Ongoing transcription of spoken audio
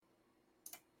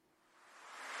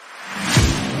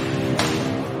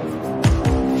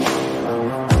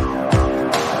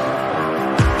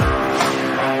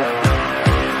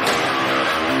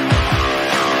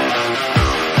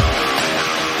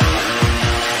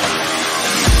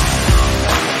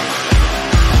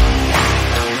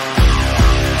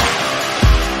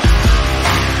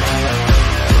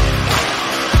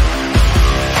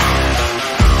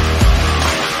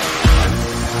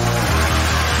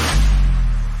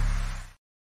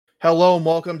Hello and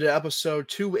welcome to episode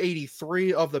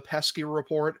 283 of the Pesky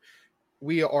Report.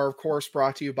 We are, of course,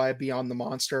 brought to you by Beyond the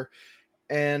Monster.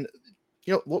 And,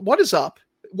 what is up?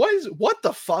 What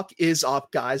the fuck is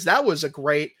up, guys? That was a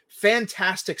great,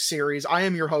 fantastic series. I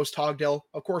am your host, Hogdale.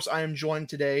 Of course, I am joined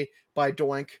today by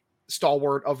Doink,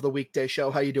 stalwart of the weekday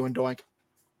show. How you doing, Doink?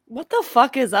 What the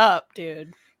fuck is up,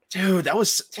 dude? Dude, that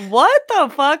was... What the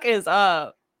fuck is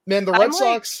up? Man, the Red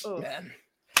Sox... Man,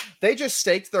 they just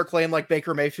staked their claim like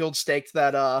Baker Mayfield staked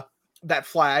that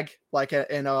flag like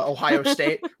in Ohio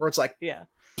State, where it's like, yeah,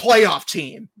 playoff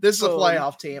team. This is a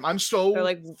playoff team. I'm so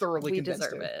thoroughly we convinced.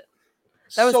 Deserve it.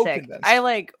 That was sick.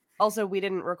 Convinced. Also, we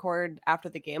didn't record after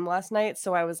the game last night,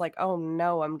 so I was like, oh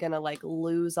no, I'm gonna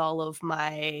lose all of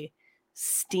my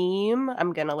steam.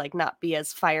 I'm gonna not be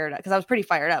as fired up, because I was pretty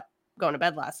fired up going to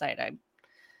bed last night.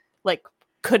 I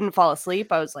couldn't fall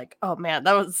asleep. I was like, oh man,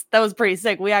 that was pretty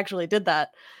sick. We actually did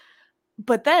that.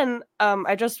 But then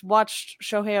I just watched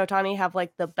Shohei Ohtani have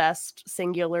the best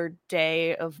singular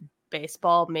day of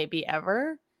baseball maybe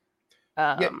ever.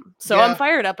 So I'm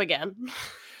fired up again.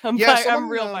 I'm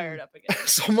real fired up again.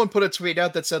 Someone put a tweet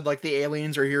out that said the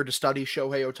aliens are here to study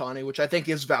Shohei Ohtani, which I think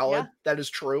is valid. Yeah. That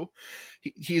is true.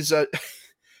 He's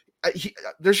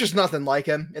there's just nothing like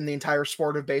him in the entire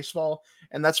sport of baseball,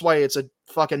 and that's why it's a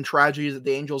fucking tragedy that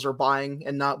the Angels are buying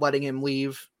and not letting him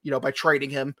leave, by trading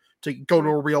him to go to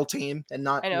a real team and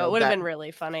not. I know it would have been really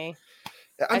funny.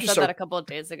 I said that a couple of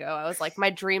days ago. I was like,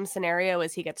 my dream scenario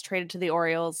is he gets traded to the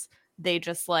Orioles. They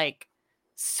just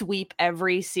sweep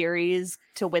every series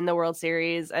to win the World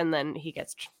Series, and then he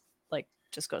gets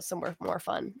just goes somewhere more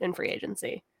fun in free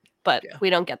agency. But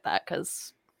we don't get that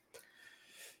because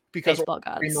baseball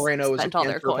gods Moreno spent all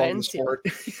their coins.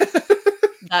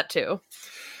 That too.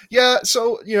 Yeah,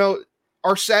 so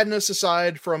our sadness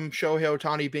aside from Shohei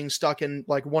Ohtani being stuck in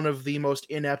one of the most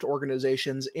inept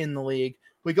organizations in the league,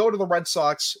 we go to the Red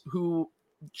Sox, who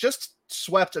just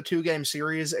swept a 2-game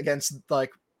series against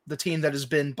the team that has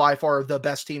been by far the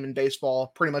best team in baseball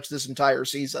pretty much this entire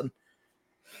season.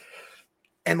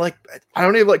 And I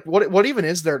don't even what even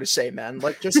is there to say, man?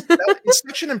 It's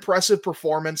such an impressive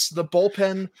performance. The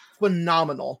bullpen,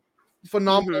 phenomenal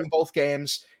in both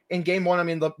games. In game one, I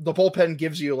mean, the bullpen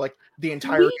gives you the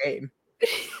entire game.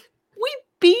 We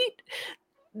beat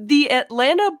the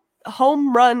Atlanta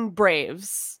home run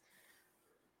Braves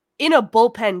in a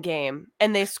bullpen game,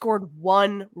 and they scored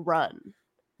 1 run.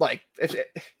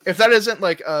 If that isn't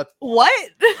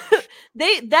what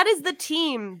that is the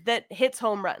team that hits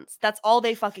home runs. That's all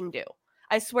they fucking do.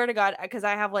 I swear to God, because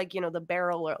I have the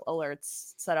barrel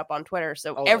alerts set up on Twitter,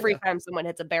 so every time someone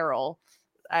hits a barrel,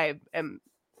 I am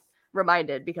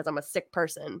reminded because I'm a sick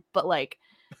person. But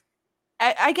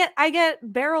I get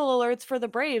barrel alerts for the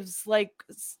Braves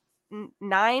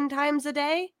 9 times a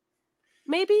day,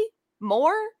 maybe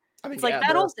more. I mean, it's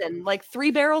Matt Olson,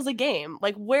 3 barrels a game.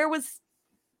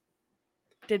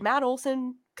 Did Matt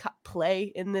Olson play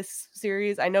in this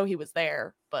series? I know he was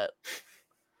there, but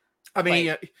I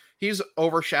mean, he's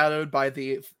overshadowed by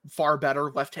the far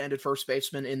better left-handed first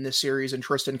baseman in this series, and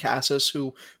Triston Casas,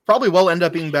 who probably will end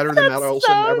up being better than Matt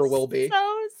Olson ever will be.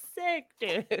 So sick,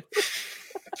 dude.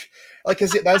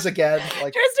 Because that was again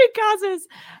Triston Casas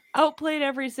outplayed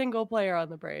every single player on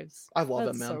the Braves. I love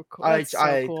him, man. So cool. That's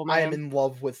so cool, man. I am in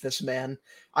love with this man.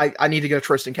 I need to get a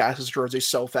Triston Casas jersey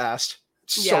so fast.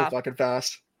 So fucking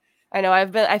fast. I know.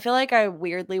 I feel like I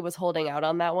weirdly was holding out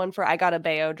on that one I got a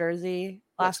Bayo jersey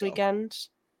last weekend,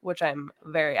 which I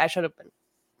should have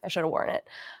worn it.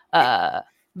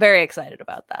 Very excited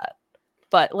about that.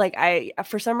 But I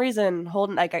for some reason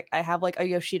holding I have a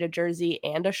Yoshida jersey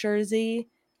and a jersey.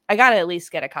 I gotta at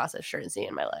least get a Casas jersey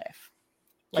in my life.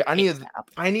 I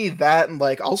need that, and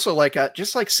also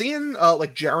just seeing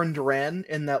Jarren Duran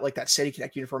in that City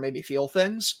Connect uniform made me feel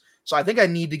things. So I think I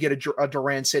need to get a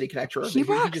Duran City Connect jersey.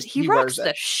 He rocks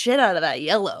the shit out of that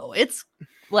yellow. It's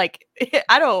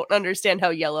I don't understand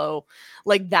how yellow,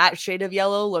 that shade of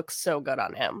yellow, looks so good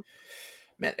on him.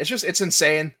 Man, it's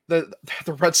insane. The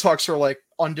Red Sox are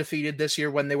undefeated this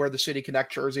year when they wear the City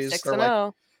Connect jerseys.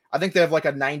 6-0. I think they have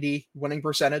a 90 winning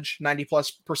percentage,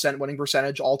 90+% winning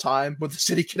percentage all time with the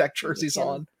City Connect jerseys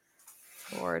on.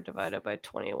 4 divided by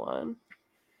 21.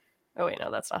 Oh wait,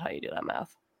 no, that's not how you do that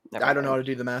math. I don't know how to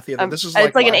do the math either. This is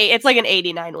it's an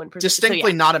 89 win percentage.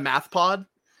 Distinctly not a math pod.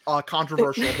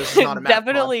 Controversial. This is not a math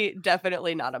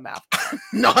definitely not a math pod.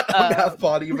 Not a math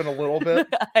pod, even a little bit.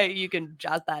 You can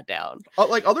jot that down.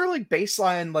 Other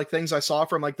baseline things I saw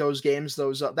from those games,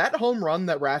 that home run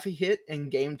that Rafi hit in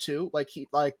game 2,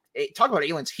 talk about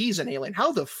aliens. He's an alien.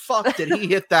 How the fuck did he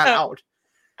hit that out?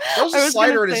 That was a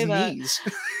slider at his knees.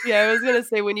 Yeah, I was gonna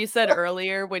say, when you said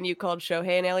earlier, when you called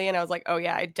Shohei an alien, I was like, oh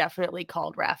yeah, I definitely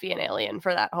called Rafi an alien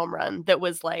for that home run. That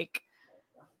was like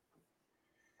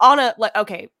on a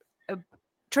okay.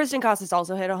 Tristan Casas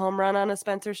also hit a home run on a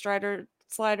Spencer Strider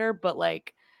slider, but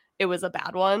like it was a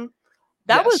bad one.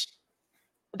 That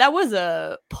was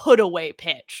a put away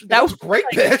pitch. That was great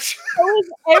pitch. That was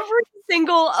every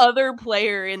single other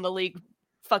player in the league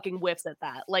fucking whiffs at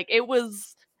that. Like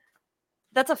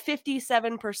that's a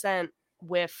 57%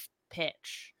 whiff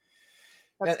pitch.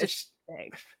 That's just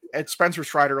big. It's Spencer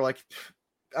Strider, like,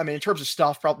 I mean, in terms of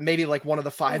stuff, probably maybe like one of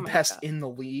the 5 best in the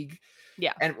league.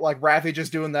 Yeah. And like Rafi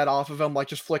just doing that off of him, like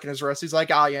just flicking his wrist. He's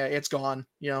like, oh yeah, it's gone.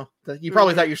 You know, you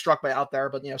probably thought you struck me out there,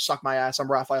 but suck my ass.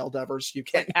 I'm Rafael Devers. You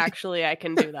can't. Actually, I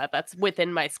can do that. That's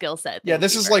within my skill set. Yeah,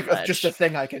 this is like just a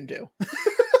thing I can do.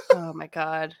 Oh my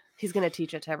God. He's going to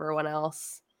teach it to everyone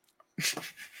else.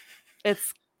 What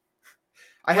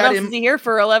else is he here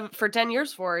for 10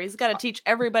 years for? He's got to teach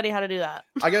everybody how to do that.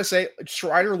 I gotta say,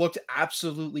 Strider looked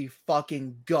absolutely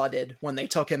fucking gutted when they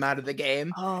took him out of the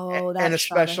game. Oh, that's and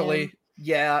especially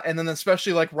and then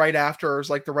especially like right after,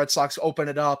 like the Red Sox open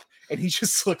it up, and he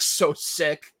just looks so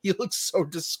sick. He looks so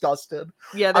disgusted.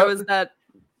 Yeah, there was that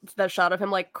shot of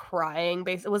him like crying.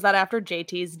 Basically, was that after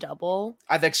JT's double?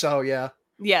 I think so. Yeah.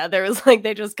 Yeah, there was like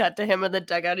they just cut to him in the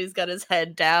dugout. He's got his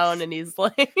head down, and he's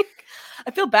like, I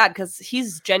feel bad because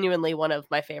he's genuinely one of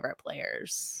my favorite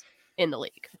players in the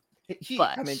league. He's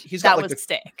got like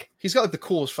sick. He's got like the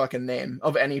coolest fucking name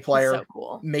of any player, so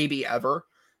cool. Maybe ever.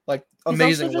 Like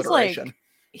amazing alliteration. Like,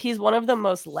 he's one of the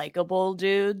most likable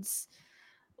dudes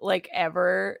like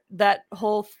ever. That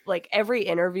whole like every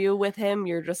interview with him,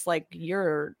 you're just like,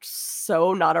 you're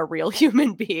so not a real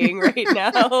human being right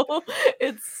now.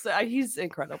 He's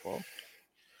incredible.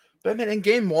 But man, in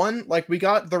game 1, like we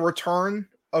got the return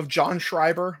of John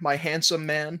Schreiber, my handsome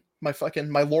man,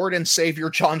 my Lord and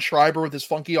Savior John Schreiber with his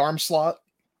funky arm slot.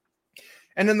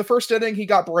 And in the first inning, he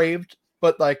got braved,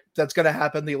 but like that's gonna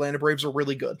happen. The Atlanta Braves are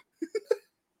really good.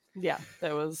 Yeah,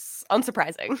 that was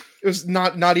unsurprising. It was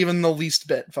not even the least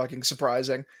bit fucking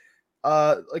surprising.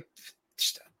 Although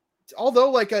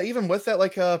even with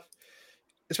that,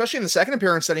 especially in the second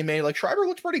appearance that he made, like Schreiber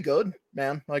looked pretty good,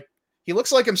 man. Like he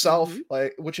looks like himself,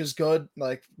 like, which is good.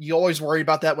 Like you always worry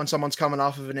about that when someone's coming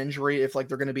off of an injury, if like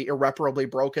they're going to be irreparably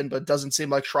broken, but it doesn't seem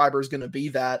like Schreiber is going to be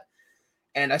that.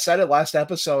 And I said it last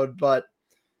episode, but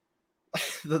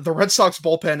the Red Sox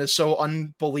bullpen is so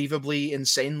unbelievably,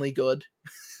 insanely good.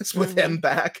 It's with him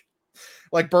back.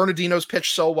 Like Bernardino's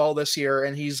pitched so well this year,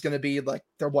 and he's going to be like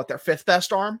their 5th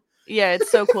best arm. Yeah,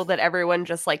 it's so cool that everyone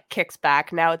just like kicks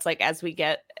back. Now it's like as we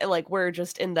get like we're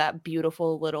just in that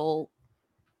beautiful little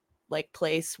like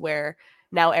place where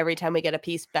now every time we get a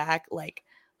piece back, like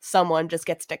someone just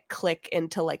gets to click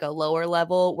into like a lower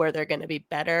level where they're going to be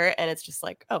better, and it's just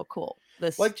like, oh cool,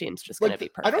 this team's just going to be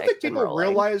perfect. I don't think people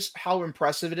realize how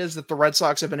impressive it is that the Red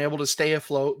Sox have been able to stay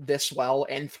afloat this well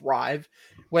and thrive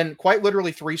when quite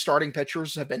literally 3 starting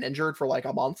pitchers have been injured for like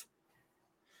a month.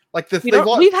 Like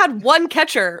we've had one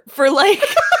catcher for like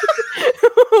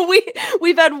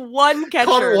we've had one catcher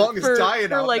Connor Long is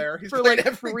dying out like there. He's for like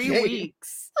 3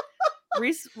 weeks.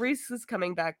 Reese is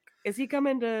coming back. Is he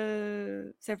coming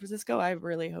to San Francisco? I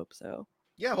really hope so.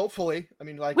 Yeah, hopefully. I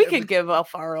mean, like we could give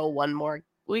Alfaro one more.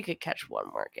 We could catch one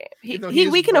more game.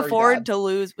 We can afford to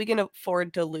lose. We can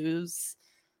afford to lose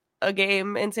a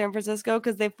game in San Francisco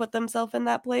because they've put themselves in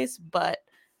that place. But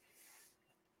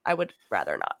I would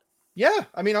rather not. Yeah,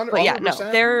 I mean, but yeah, no,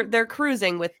 they're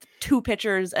cruising with 2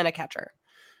 pitchers and a catcher.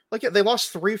 Like they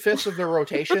lost 3/5 of their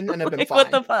rotation and have been fine.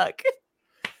 What the fuck?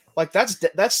 Like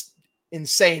that's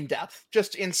insane depth,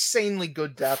 just insanely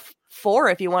good depth.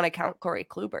 4 if you want to count Corey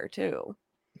Kluber too.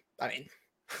 I mean,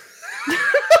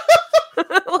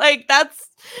 like that's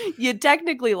you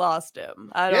technically lost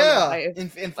him. I don't know. In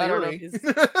theory,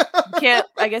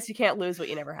 I guess you can't lose what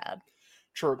you never had.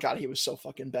 True. God, he was so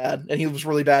fucking bad, and he was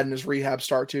really bad in his rehab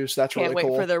start too. So that's really cool.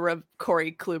 Can't wait for the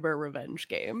Corey Kluber revenge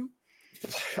game.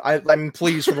 I mean,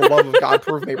 please, for the love of God,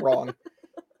 prove me wrong.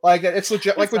 Like it's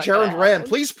legit. Like with Jarren Duran,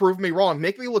 please prove me wrong.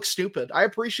 Make me look stupid. I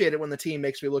appreciate it when the team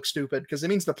makes me look stupid because it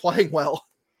means they're playing well.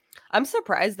 I'm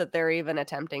surprised that they're even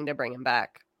attempting to bring him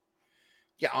back.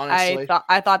 Yeah, honestly,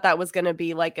 I thought that was going to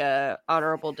be like a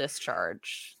honorable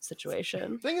discharge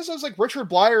situation. The thing is, I was like Richard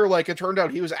Blyer. Like it turned out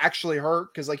he was actually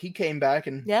hurt because like he came back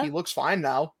and he looks fine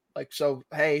now. Like so,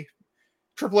 hey,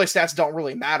 AAA stats don't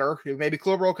really matter. Maybe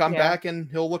Kluber will come back and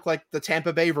he'll look like the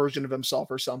Tampa Bay version of himself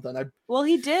or something.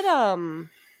 He did.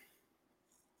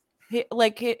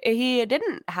 He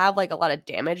didn't have like a lot of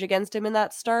damage against him in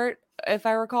that start, if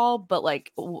I recall. But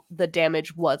like the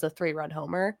damage was a 3-run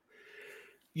homer.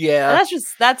 Yeah. And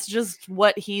that's just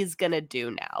what he's gonna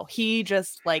do now. He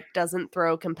just like doesn't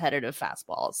throw competitive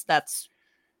fastballs.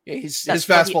 His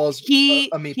fastball is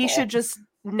a meatball. He should just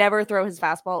never throw his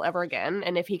fastball ever again.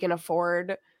 And if he can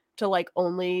afford to like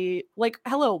only like,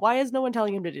 hello, why is no one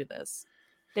telling him to do this?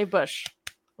 Dave Bush,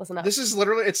 listen up. It's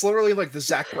literally like the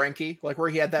Zach Greinke, like where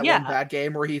he had that one bad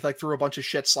game where he like threw a bunch of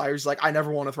shit sliders. Like, I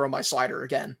never want to throw my slider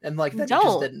again, and like then he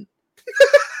just didn't.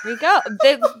 There you go.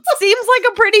 It seems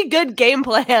like a pretty good game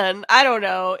plan. I don't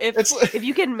know if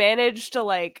you can manage to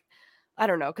like, I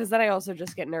don't know, because then I also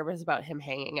just get nervous about him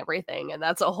hanging everything, and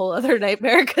that's a whole other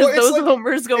nightmare because those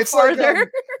homers go farther.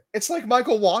 Like, it's like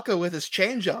Michael Wacha with his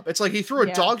changeup. It's like he threw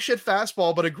a dog shit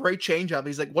fastball, but a great changeup.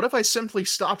 He's like, what if I simply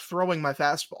stopped throwing my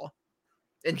fastball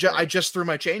and I just threw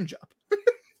my changeup?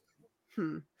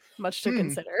 Much to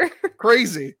consider.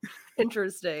 Crazy.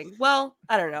 Interesting. Well,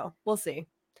 I don't know. We'll see.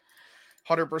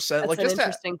 100%. Like, an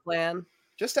interesting plan.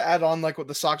 Just to add on, like, with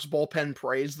the Sox bullpen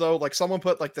praise, though, like, someone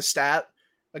put, like, the stat,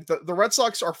 like, the Red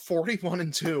Sox are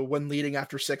 41-2 when leading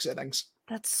after 6 innings.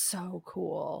 That's so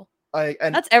cool.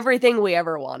 And that's everything we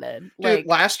ever wanted. Dude, like,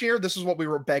 last year, this is what we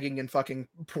were begging and fucking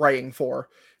praying for.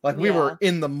 Like, we were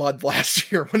in the mud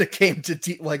last year when it came to,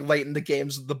 like, late in the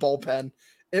games, the bullpen.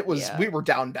 It was, we were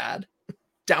down bad.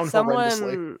 Down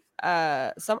horrendously.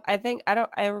 I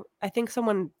think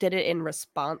someone did it in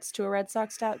response to a Red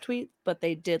Sox stat tweet, but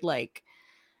they did like,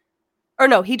 or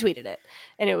no, he tweeted it,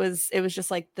 and it was just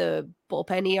like the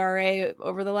bullpen ERA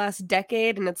over the last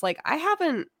decade, and it's like I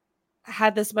haven't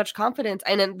had this much confidence,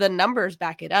 and the numbers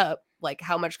back it up, like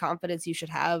how much confidence you should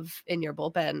have in your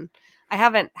bullpen. I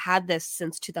haven't had this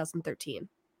since 2013.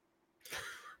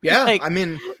 Yeah, like, I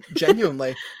mean,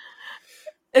 genuinely,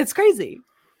 it's crazy.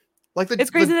 Like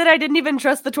it's crazy that I didn't even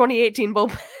trust the 2018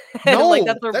 bullpen. No, like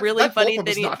that's a really funny thing.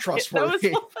 Was not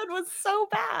trustworthy. That bullpen was so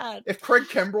bad. If Craig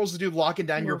Kimbrell's the dude locking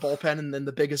down your bullpen and then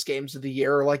the biggest games of the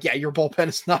year, like, yeah, your bullpen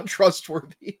is not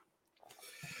trustworthy.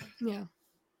 Yeah,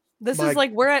 this is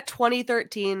like we're at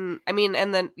 2013. I mean,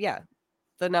 and then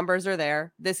the numbers are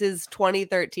there. This is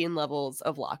 2013 levels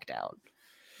of lockdown,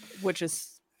 which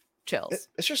is chills.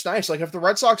 It's just nice. Like if the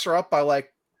Red Sox are up by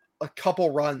like a couple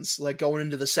runs, like going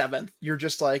into the 7th, you're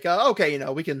just like, okay,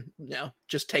 we can,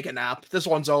 just take a nap. This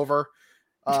one's over.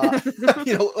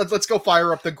 Let's go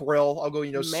fire up the grill. I'll go,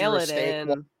 mail it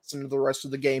in. Listen to the rest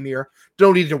of the game here.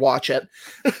 Don't need to watch it.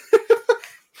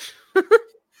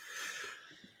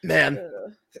 Man.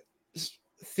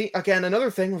 Again,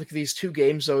 another thing with these two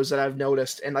games, though, is that I've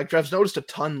noticed, and like I've noticed a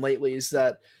ton lately, is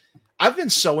that I've been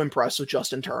so impressed with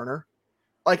Justin Turner.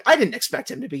 Like, I didn't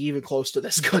expect him to be even close to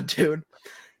this good, dude.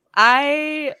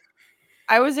 I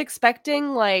was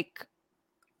expecting like,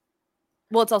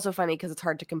 well, it's also funny because it's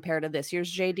hard to compare to this year's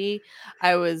JD.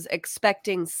 I was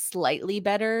expecting slightly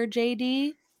better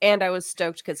JD, and I was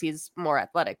stoked because he's more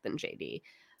athletic than JD.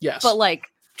 Yes. But like,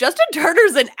 Justin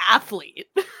Turner's an athlete.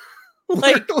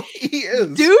 Like, he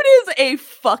is. Dude is a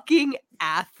fucking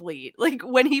athlete. Like,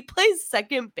 when he plays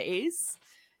second base,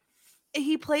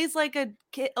 he plays like a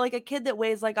kid that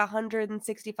weighs like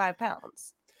 165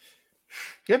 pounds.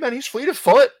 Yeah, man, he's fleet of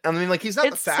foot. I mean, like, he's not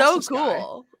the fastest so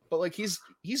cool guy, but like he's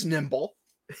nimble.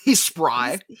 He's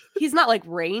spry. He's not like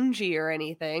rangy or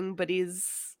anything, but he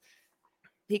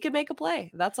could make a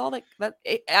play. That's all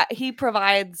he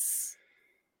provides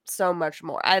so much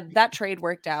more. That trade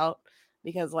worked out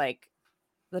because like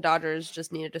the Dodgers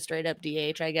just needed a straight up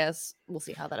DH, I guess. We'll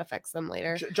see how that affects them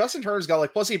later. Justin Turner's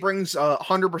got plus he brings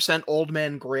 100% old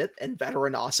man grit and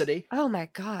veteranosity. Oh my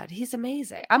God. He's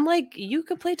amazing. I'm like, you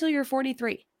could play till you're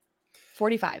 43,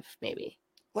 45, maybe.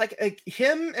 Like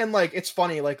him, and like, it's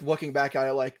funny, like looking back at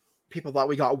it, like people thought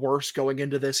we got worse going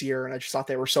into this year. And I just thought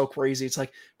they were so crazy. It's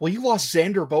like, well, you lost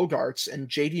Xander Bogaerts and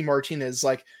JD Martinez.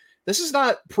 Like, this is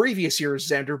not previous year's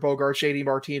Xander Bogaerts, JD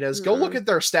Martinez. Go look at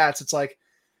their stats. It's like,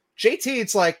 JT,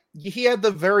 it's like he had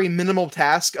the very minimal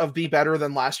task of be better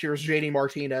than last year's JD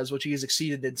Martinez, which he has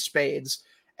exceeded in spades.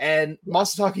 And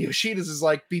Masataka Yoshida's is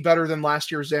like be better than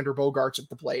last year's Xander Bogaerts at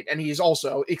the plate, and he's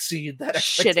also exceeded that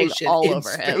expectation. Shitting all over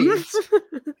spades.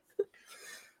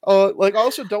 Him. Like I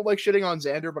also don't like shitting on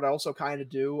Xander, but I also kind of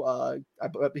do.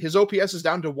 His OPS is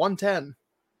down to 110.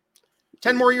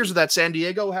 10 more years of that, San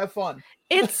Diego. Have fun.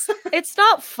 It's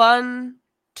not fun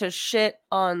to shit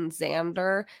on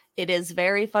Xander. It is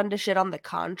very fun to shit on the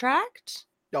contract.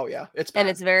 Oh yeah, it's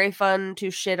very fun to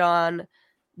shit on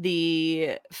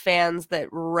the fans that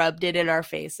rubbed it in our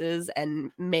faces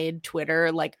and made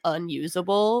Twitter like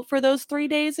unusable for those 3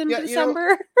 days in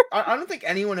December. I don't think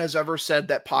anyone has ever said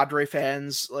that Padre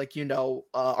fans like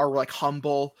are like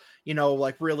humble,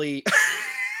 like really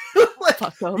like,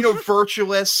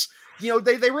 virtuous.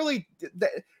 They really.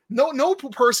 No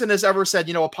person has ever said,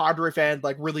 a Padre fan,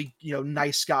 like, really,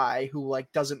 nice guy who,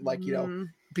 like, doesn't, like,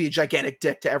 be a gigantic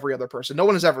dick to every other person. No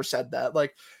one has ever said that.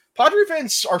 Like, Padre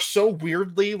fans are so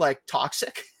weirdly, like,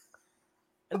 toxic.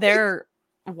 They're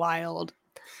wild.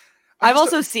 I've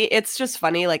also seen, it's just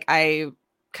funny, like, I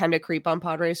kind of creep on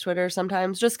Padres Twitter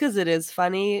sometimes just because it is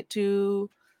funny to,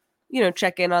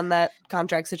 check in on that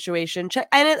contract situation.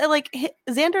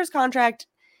 Xander's contract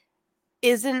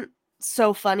isn't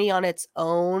so funny on its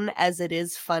own as it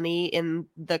is funny in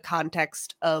the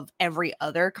context of every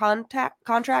other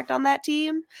contract on that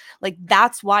team. Like,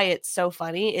 that's why it's so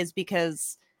funny, is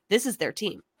because this is their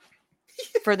team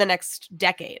for the next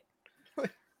decade.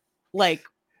 Like,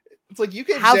 it's like, you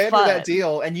gave Xander that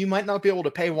deal and you might not be able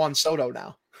to pay Juan Soto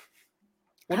now.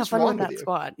 Have fun with that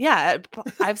squad. Yeah,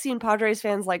 I've seen Padres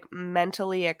fans, like,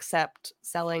 mentally accept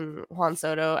selling Juan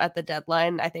Soto at the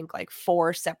deadline, I think, like,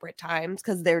 4 separate times,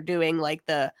 because they're doing, like,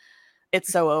 the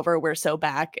 "it's so over, we're so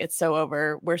back, it's so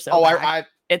over, we're so back,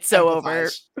 it's so over."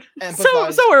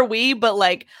 So are we, but,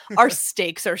 like, our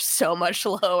stakes are so much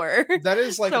lower. That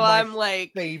is, like,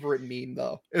 my favorite meme,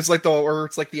 though. It's like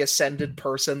the ascended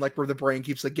person, like, where the brain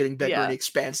keeps, like, getting bigger and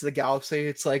expands of the galaxy.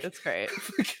 It's like, it's great.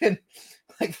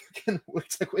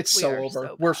 It's so over.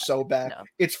 So we're so back. No.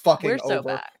 It's fucking so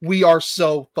over. Back. We are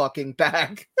so fucking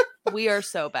back. We are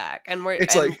so back, and we're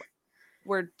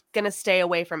gonna stay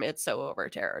away from "it's so over"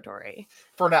 territory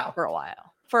for now, for a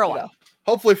while.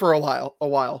 Hopefully for a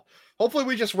while. Hopefully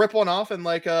we just rip one off and,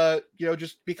 like,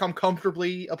 just become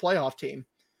comfortably a playoff team.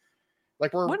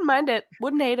 Like, wouldn't mind it.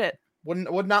 Wouldn't hate it.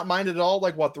 Would not mind it at all.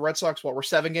 Like, what, the Red Sox? We're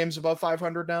 7 games above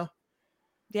 500 now.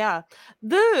 Yeah.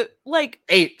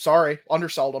 8, sorry.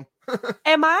 Undersold them.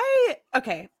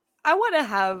 Okay. I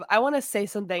want to say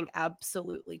something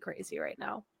absolutely crazy right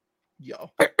now. Yo.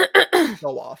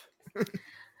 Go off.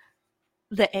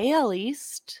 The AL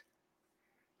East.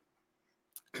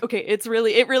 Okay, it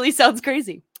really sounds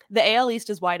crazy. The AL East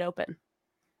is wide open.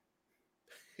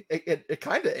 It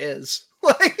kind of is.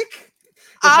 Like,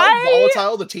 how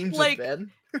volatile the teams have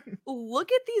been.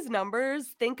 Look at these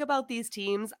numbers. Think about these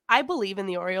teams. I believe in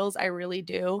the Orioles. I really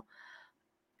do.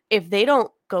 If they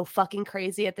don't go fucking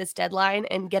crazy at this deadline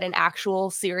and get an actual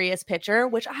serious pitcher,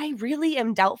 which I really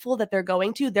am doubtful that they're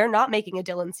going to, they're not making a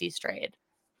Dylan Cease trade.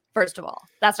 First of all,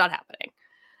 that's not happening.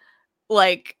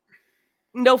 Like,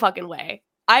 no fucking way.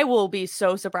 I will be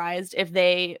so surprised if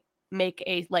they make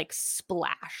a, like,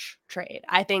 splash trade.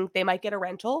 I think they might get a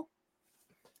rental,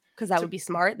 because that would be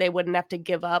smart. They wouldn't have to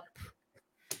give up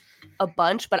a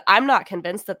bunch, but I'm not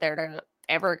convinced that they're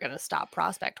ever going to stop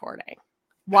prospect hoarding.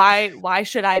 Why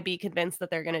should I be convinced that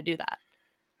they're going to do that?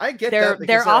 I get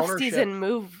their off-season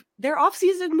move. Their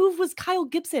off-season move was Kyle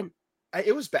Gibson.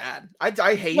 It was bad.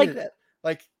 I hated it.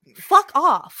 Like, fuck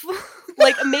off.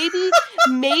 Like,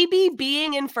 maybe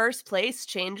being in first place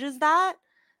changes that.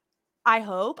 I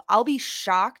hope. I'll be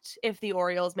shocked if the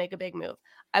Orioles make a big move.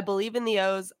 I believe in the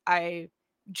O's. I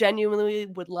genuinely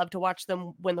would love to watch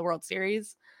them win the World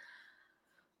Series.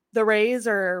 The Rays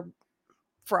are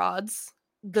frauds.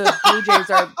 The Blue Jays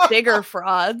are bigger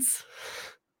frauds.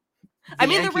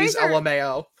 The Rays are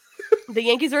LMAO. The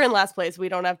Yankees are in last place. We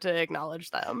don't have to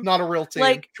acknowledge them. Not a real team.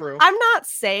 Like, true. I'm not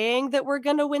saying that we're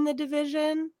gonna win the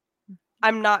division.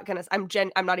 I'm not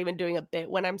even doing a bit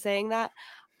when I'm saying that.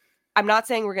 I'm not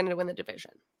saying we're gonna win the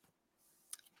division.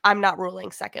 I'm not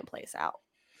ruling second place out.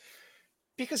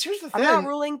 Because here's the thing. I'm not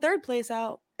ruling third place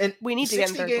out. And we need to get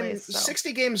in third place. So.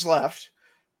 60 games left.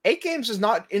 8 games is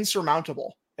not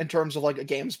insurmountable in terms of, like, a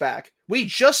games back. We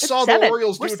just saw the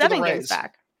Orioles do it to the Rays. 7 games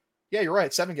back. Yeah, you're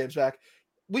right. 7 games back.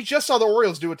 We just saw the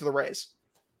Orioles do it to the Rays.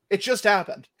 It just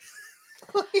happened.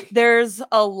 There's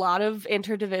a lot of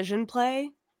interdivision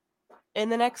play in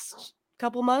the next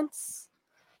couple months.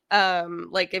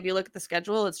 Like, if you look at the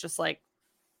schedule, it's just like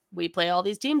we play all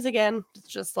these teams again. It's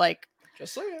just like,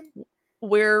 just saying,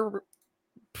 we're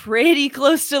pretty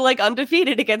close to, like,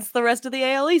 undefeated against the rest of the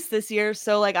AL East this year.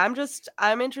 So, like, I'm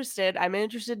interested. I'm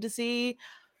interested to see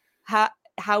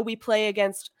how we play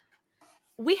against.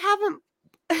 We haven't.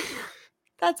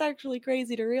 That's actually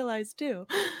crazy to realize too.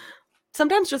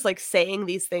 Sometimes just, like, saying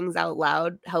these things out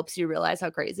loud helps you realize how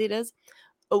crazy it is.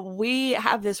 We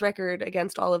have this record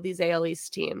against all of these AL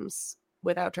East teams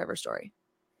without Trevor Story.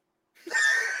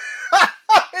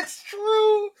 It's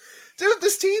true. Dude,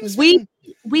 this team's we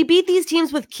beat these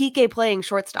teams with Kike playing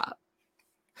shortstop.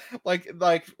 Like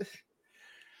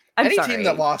any team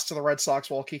that lost to the Red Sox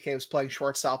while Kike was playing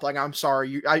shortstop, like, I'm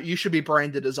sorry, you should be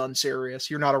branded as unserious.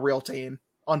 You're not a real team,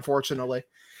 unfortunately.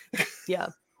 Yeah,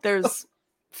 there's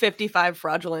 55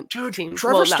 fraudulent teams.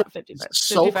 Trevor not 55.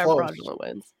 So 55 close. Fraudulent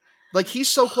wins. Like, he's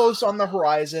so close on the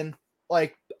horizon.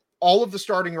 Like, all of the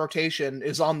starting rotation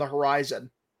is on the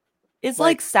horizon. Is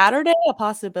like Saturday a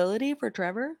possibility for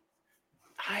Trevor?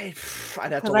 I'd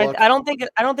have to look. I don't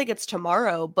think it's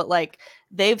tomorrow, but like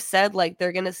they've said like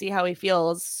they're gonna see how he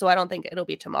feels, so I don't think it'll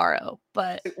be tomorrow.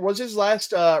 But was his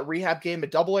last rehab game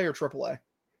at AA or AAA?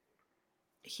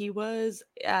 He was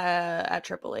at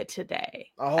AAA today.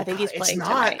 Oh, I think he's playing it's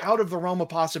not tonight. out of the realm of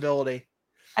possibility.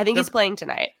 I think he's playing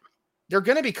tonight. They're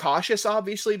gonna be cautious,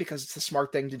 obviously, because it's the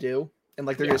smart thing to do, and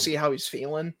like they're gonna see how he's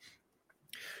feeling.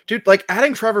 Dude, like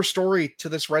adding Trevor Story to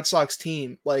this Red Sox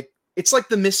team, like it's like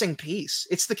the missing piece.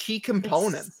 It's the key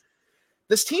component.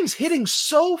 This team's hitting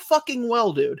so fucking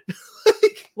well, dude.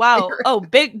 Wow. Oh,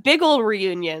 big old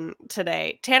reunion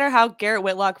today. Tanner Houck, Garrett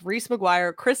Whitlock, Reese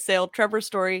McGuire, Chris Sale, Trevor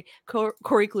Story,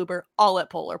 Corey Kluber, all at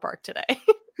Polar Park today. That's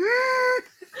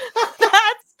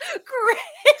great.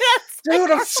 That's dude,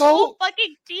 like I'm so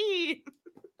fucking team.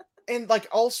 And like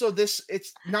also this,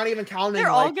 it's not even counting. They're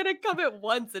all gonna come at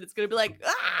once, and it's gonna be like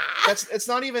it's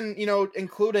not even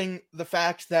including the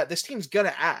fact that this team's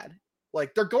gonna add.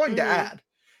 Like they're going to add.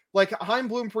 Like Chaim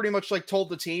Bloom pretty much like told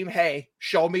the team, "Hey,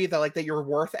 show me that you're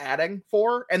worth adding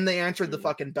for," and they answered the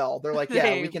fucking bell. They're like,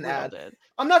 "Yeah, we can add."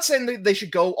 I'm not saying that they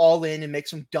should go all in and make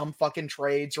some dumb fucking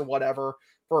trades or whatever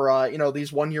for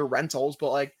these 1-year rentals,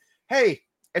 but like, hey,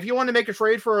 if you want to make a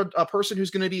trade for a person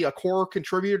who's going to be a core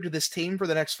contributor to this team for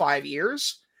the next 5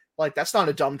 years, like that's not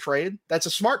a dumb trade. That's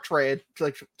a smart trade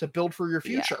to build for your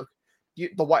future.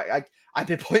 I've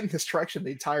been pointing this direction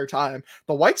the entire time.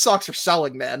 The White Sox are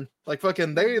selling, man. Like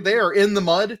fucking they are in the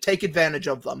mud. Take advantage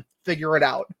of them. Figure it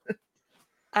out.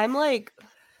 I'm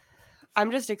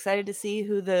just excited to see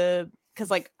because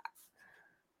like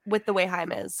with the way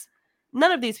Chaim is,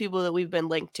 none of these people that we've been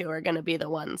linked to are going to be the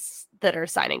ones that are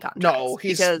signing contracts. No,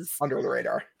 he's under the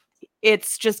radar.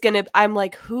 It's just I'm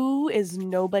like, who is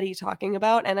nobody talking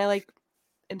about? And I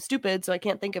am stupid, so I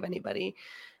can't think of anybody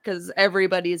because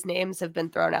everybody's names have been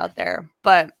thrown out there.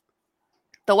 But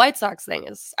the White Sox thing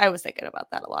I was thinking about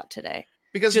that a lot today.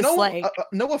 Because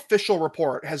no official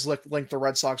report has linked the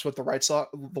Red Sox with the White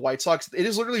Sox. It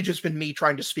has literally just been me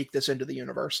trying to speak this into the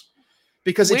universe.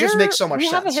 Because it just makes so much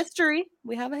sense. We have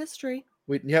a history.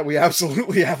 We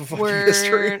absolutely have a fucking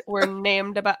history.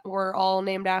 We're all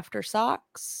named after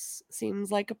Sox.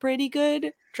 Seems like a pretty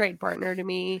good trade partner to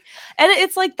me. And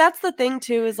it's like that's the thing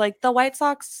too, is like the White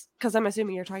Sox, because I'm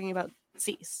assuming you're talking about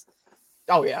Cease.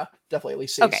 Oh yeah, definitely at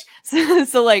least Cease. Okay.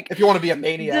 So like if you want to be a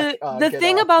maniac. The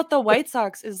thing about the White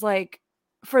Sox is like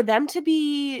for them to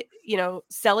be,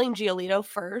 selling Giolito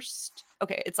first.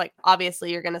 Okay, it's like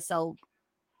obviously you're gonna sell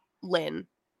Lynn.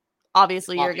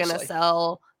 Obviously you're gonna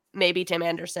sell maybe Tim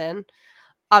Anderson.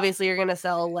 Obviously you're gonna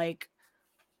sell like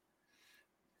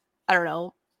I don't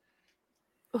know,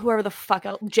 whoever the fuck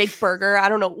else, Jake Berger. I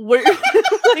don't know where. Who else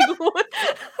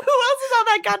is on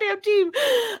that goddamn team?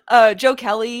 Joe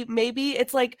Kelly, maybe.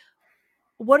 It's like,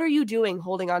 what are you doing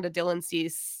holding on to Dylan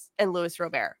Cease and Luis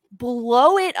Robert?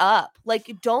 Blow it up. Like,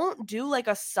 don't do like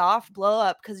a soft blow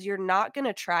up because you're not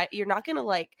gonna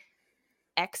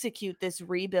execute this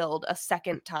rebuild a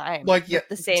second time with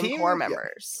the same core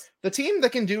members. The team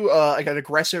that can do like an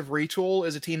aggressive retool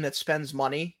is a team that spends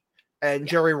money. And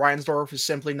Jerry Reinsdorf is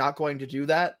simply not going to do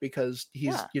that because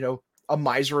he's, a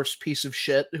miserous piece of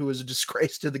shit who is a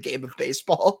disgrace to the game of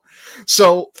baseball.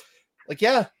 So,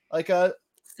 sell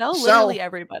literally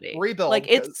everybody. Rebuild. Like,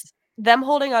 it's them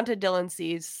holding on to Dylan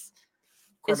Cease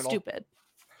is stupid.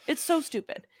 It's so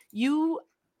stupid.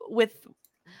 With,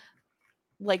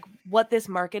 like, what this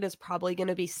market is probably going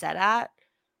to be set at,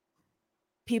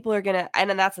 people are gonna, and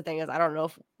then that's the thing is I don't know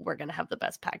if we're gonna have the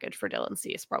best package for Dylan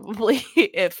Cease probably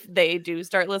if they do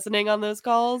start listening on those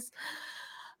calls.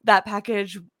 That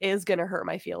package is gonna hurt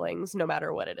my feelings no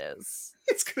matter what it is.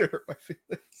 It's gonna hurt my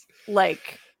feelings.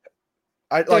 Like,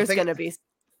 I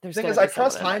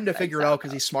trust Chaim to figure it out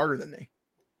because he's smarter than me.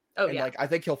 Oh and, yeah, I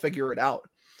think he'll figure it out.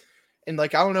 And I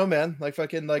don't know, man.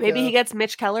 Maybe he gets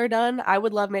Mitch Keller done. I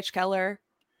would love Mitch Keller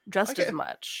just as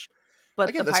much.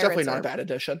 But that's definitely not a bad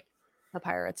addition. The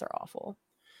Pirates are awful.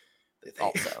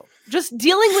 Also, just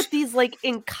dealing with these like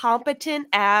incompetent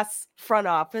ass front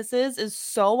offices is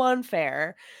so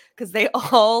unfair because they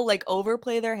all like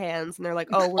overplay their hands and they're like,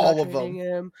 "Oh, we're not trading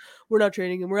him. We're not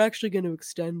trading him. We're actually going to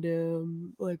extend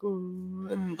him." Like,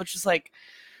 and it's just like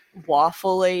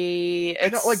waffly.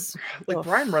 It's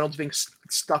Brian Reynolds being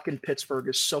stuck in Pittsburgh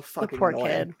is so fucking poor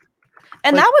annoying. Kid.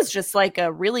 And that was just like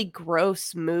a really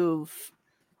gross move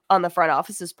on the front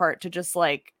office's part to just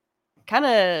like kind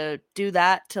of do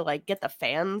that to like get the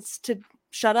fans to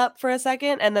shut up for a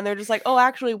second, and then they're just like, oh,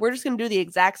 actually we're just gonna do the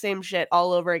exact same shit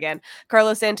all over again.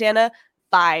 Carlos Santana,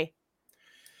 bye.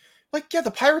 Like, yeah,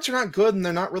 the Pirates are not good, and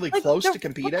they're not really close to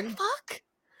competing. What the fuck?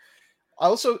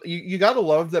 Also, you gotta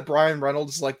love that Bryan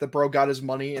Reynolds, like, the bro got his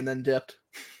money and then dipped.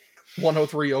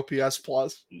 103 OPS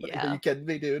plus. Yeah. Are you kidding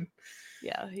me, dude?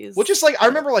 Yeah, which is like, I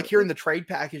remember like hearing the trade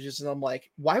packages, and I'm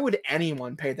like, why would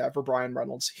anyone pay that for Bryan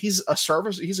Reynolds? He's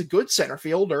a good center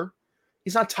fielder.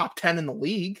 He's not top 10 in the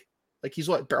league. Like, he's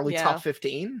what, barely top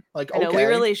 15? Like, okay. We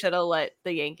really should have let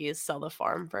the Yankees sell the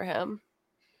farm for him.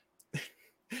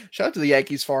 Shout out to the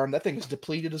Yankees farm. That thing is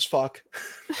depleted as fuck.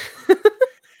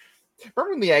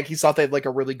 Remember when the Yankees thought they had like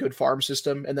a really good farm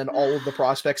system, and then all of the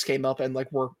prospects came up and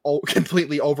like were all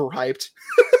completely overhyped?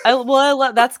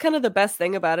 That's kind of the best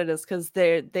thing about it, is because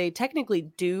they technically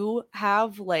do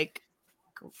have like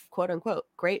quote unquote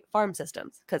great farm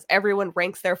systems, because everyone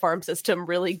ranks their farm system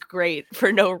really great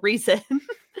for no reason.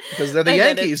 Because they're the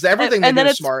Yankees. Everything they do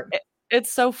is smart.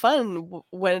 It's so fun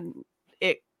when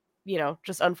it,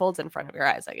 just unfolds in front of your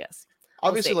eyes, I guess.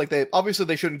 Obviously,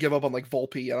 they shouldn't give up on like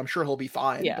Volpe, and I'm sure he'll be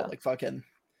fine. Yeah. But like fucking,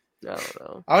 I don't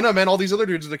know. I don't know, man. All these other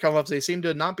dudes that come up, they seem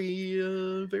to not be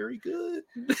very good.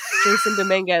 Jasson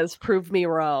Dominguez proved me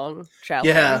wrong. Challenge.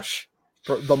 Yeah,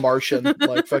 the Martian,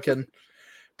 like fucking,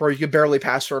 bro. You can barely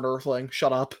pass for an Earthling.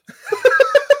 Shut up.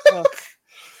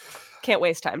 Can't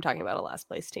waste time talking about a last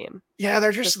place team. Yeah,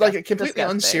 they're just like completely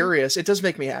unserious. It does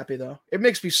make me happy though. It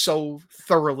makes me so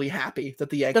thoroughly happy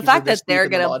that the Yankees. The fact that they're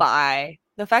gonna buy.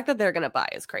 The fact that they're going to buy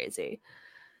is crazy.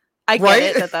 I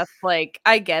get it that's like,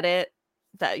 I get it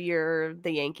that you're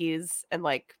the Yankees and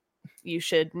like you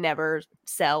should never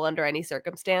sell under any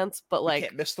circumstance, but like, you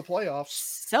can't miss the playoffs.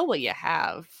 Sell what you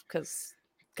have, because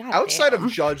outside of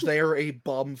Judge, they are a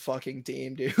bum fucking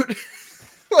team, dude.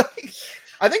 Like,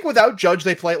 I think without Judge,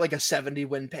 they play at like a 70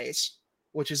 win pace,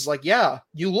 which is like, yeah,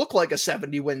 you look like a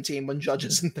 70 win team when Judge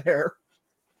isn't there.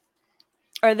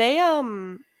 Are they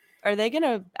going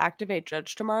to activate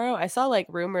Judge tomorrow? I saw like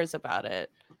rumors about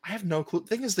it. I have no clue. The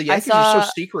thing is, the Yankees are so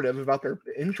secretive about their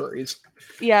injuries.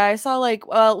 Yeah, I saw like,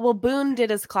 well, Boone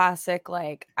did his classic,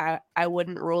 like, I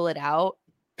wouldn't rule it out.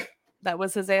 That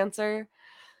was his answer.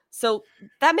 So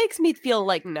that makes me feel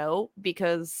like no,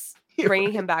 because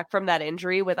bringing him back from that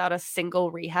injury without a single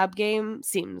rehab game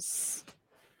seems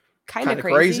kind of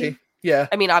crazy. Yeah.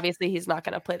 I mean, obviously he's not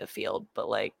going to play the field, but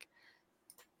like,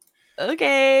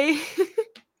 okay.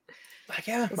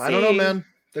 Yeah, I don't know, man.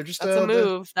 They're just that's a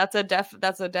move. That's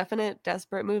a definite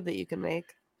desperate move that you can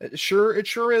make. It sure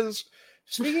is.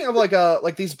 Speaking of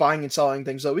like these buying and selling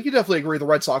things, though, we could definitely agree the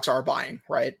Red Sox are buying,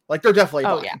 right? Like they're definitely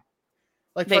buying. Yeah.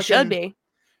 Like they should be.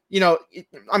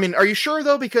 I mean, are you sure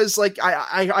though? Because like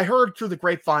I heard through the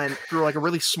grapevine, through like a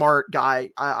really smart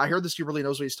guy, I heard this dude really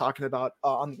knows what he's talking about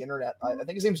on the internet. I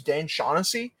think his name's Dan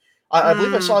Shaughnessy. I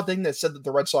believe I saw a thing that said that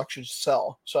the Red Sox should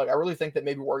sell. So I really think that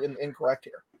maybe we're incorrect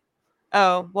here.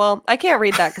 Oh, well, I can't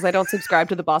read that because I don't subscribe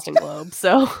to the Boston Globe,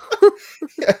 so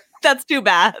that's too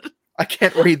bad. I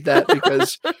can't read that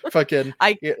because fucking...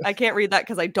 I can't read that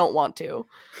because I don't want to.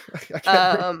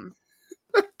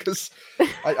 Because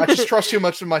I just trust too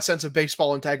much in my sense of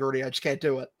baseball integrity. I just can't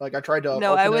do it. Like, I tried to...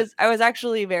 No, I was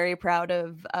actually very proud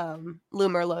of Lou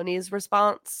Merloni's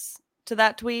response to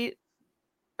that tweet,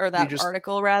 or that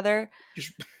article, rather.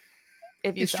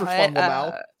 If you saw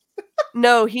it.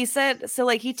 No, he said, so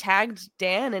like he tagged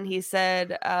Dan and he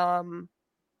said, like,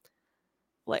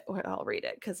 I'll read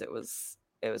it because it was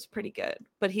pretty good,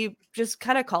 but he just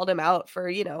kind of called him out for,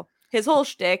 his whole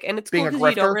shtick, and it's cool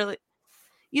because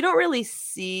you don't really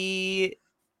see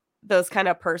those kind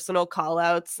of personal call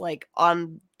outs like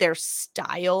on their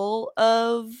style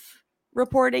of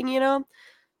reporting,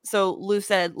 So Lou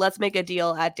said, let's make a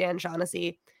deal at Dan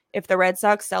Shaughnessy. If the Red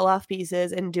Sox sell off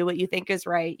pieces and do what you think is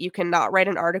right, you cannot write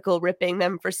an article ripping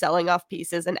them for selling off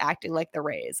pieces and acting like the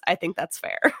Rays. I think that's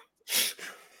fair.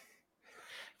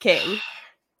 King.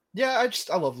 Yeah,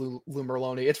 I love Lou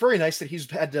Merloni. It's very nice that he's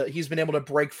been able to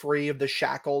break free of the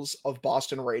shackles of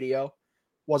Boston radio.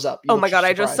 What's up? Oh my God,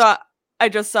 I just saw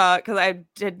because I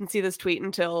didn't see this tweet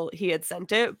until he had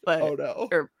sent it, but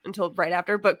or until right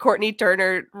after. But Courtney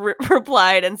Turner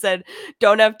replied and said,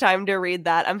 "Don't have time to read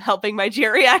that. I'm helping my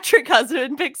geriatric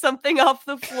husband pick something off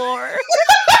the floor."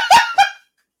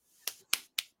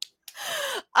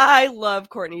 I love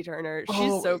Courtney Turner.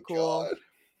 She's so cool. God.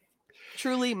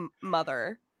 Truly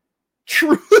mother.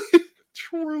 Truly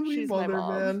She's mother, my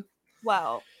mom. Man.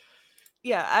 Wow.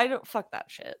 Yeah, I don't fuck that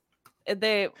shit.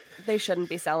 They shouldn't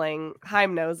be selling.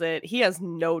 Chaim knows it. He has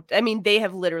they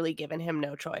have literally given him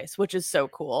no choice, which is so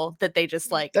cool that they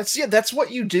just like that's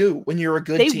what you do when you're a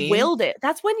good team. They willed it.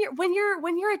 That's when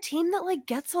you're a team that like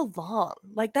gets along.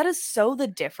 Like that is so the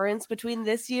difference between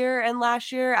this year and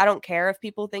last year. I don't care if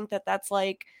people think that that's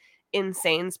like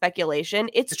insane speculation.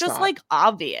 It's just not. Like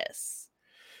obvious.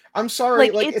 I'm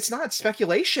sorry, like it's not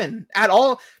speculation at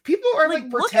all. People are like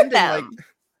pretending like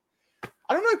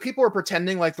I don't know if people are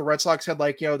pretending like the Red Sox had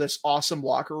like, this awesome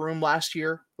locker room last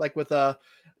year, like with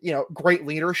great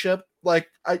leadership. Like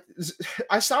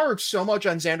I soured so much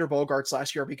on Xander Bogaerts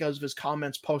last year because of his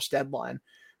comments post deadline,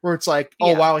 where it's like,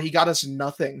 oh wow, he got us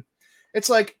nothing. It's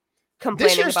like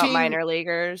complaining about minor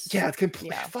leaguers. Yeah,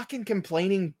 fucking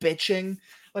complaining, bitching,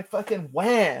 like fucking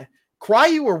cry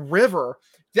you a river.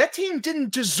 That team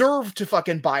didn't deserve to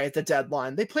fucking buy at the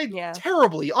deadline. They played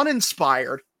terribly,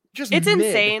 uninspired. It's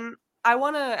insane.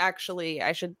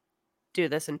 I should do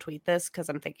this and tweet this because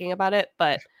I'm thinking about it,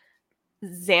 but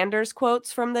Xander's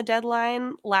quotes from the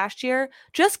deadline last year,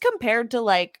 just compared to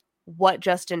like what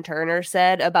Justin Turner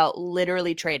said about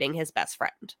literally trading his best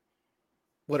friend.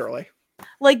 Literally.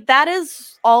 Like that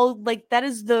is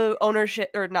the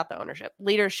ownership, or not the ownership,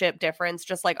 leadership difference,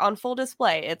 just like on full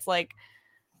display. It's like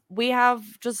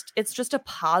it's just a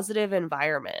positive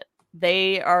environment.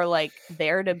 They are like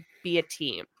there to be a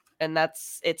team. And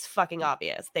it's fucking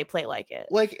obvious. They play like it.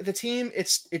 Like the team,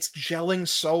 it's gelling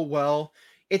so well.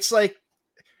 It's like,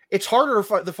 it's harder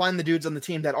to find the dudes on the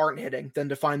team that aren't hitting than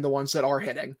to find the ones that are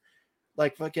hitting.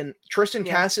 Like fucking Tristan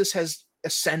Casas has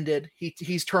ascended.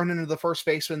 He's turned into the first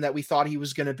baseman that we thought he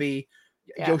was going to be.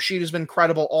 Yoshida's been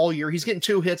incredible all year. He's getting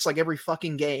 2 hits like every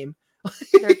fucking game.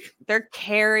 they're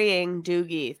carrying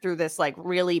Doogie through this like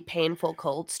really painful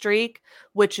cold streak,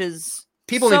 which is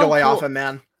people need to lay off him,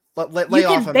 man.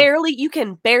 You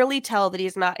can barely tell that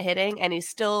he's not hitting, and he's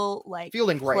still like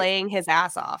feeling great, playing his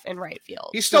ass off in right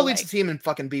field. He still leads the team in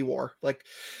fucking B-WAR. Like,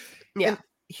 and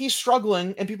he's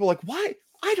struggling, and people are like, why?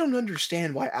 I don't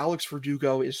understand why Alex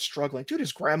Verdugo is struggling. Dude,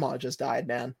 his grandma just died,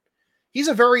 man. He's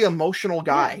a very emotional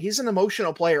guy. He's an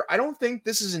emotional player. I don't think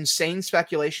this is insane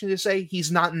speculation to say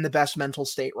he's not in the best mental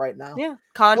state right now. Yeah,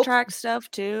 contract stuff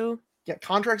too. Yeah,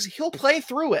 contracts. He'll play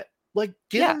through it. Like,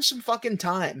 give him some fucking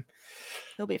time.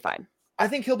 He'll be fine. I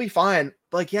think he'll be fine.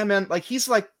 Like, yeah, man. Like, he's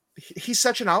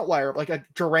such an outlier. Like,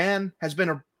 Duran has been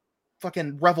a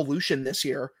fucking revolution this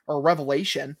year, or a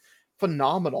revelation.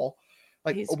 Phenomenal.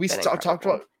 Like, we talked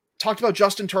about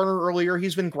Justin Turner earlier.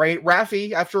 He's been great.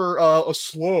 Rafi, after a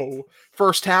slow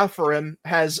first half for him,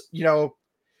 has,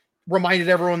 reminded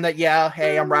everyone that,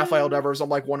 hey, I'm Rafael Devers. I'm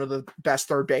like one of the best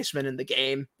third basemen in the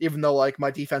game. Even though like my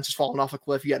defense has fallen off a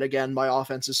cliff yet again, my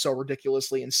offense is so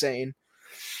ridiculously insane.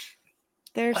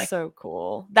 They're so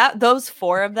cool. Those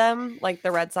 4 of them, like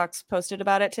the Red Sox posted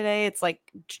about it today. It's like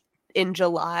in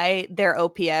July, their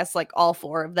OPS, like all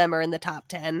 4 of them are in the top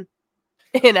 10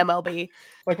 in MLB.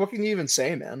 Like, what can you even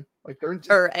say, man? Like they're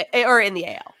or in the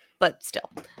AL, but still,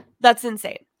 that's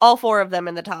insane. All 4 of them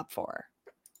in the top 4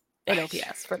 in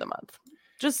OPS for the month.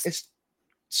 It's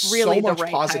really so much the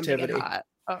right positivity. Time to get hot.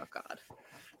 Oh God.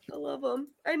 I love them.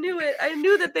 I knew it. I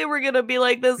knew that they were going to be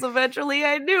like this eventually.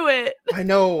 I knew it. I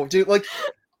know, dude. Like,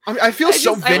 I feel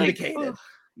so vindicated.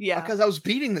 Because I was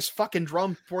beating this fucking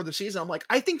drum before the season. I'm like,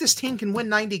 I think this team can win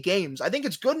 90 games. I think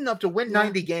it's good enough to win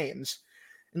 90 games.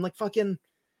 And like fucking,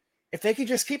 if they can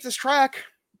just keep this track,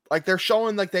 like they're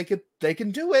showing like they can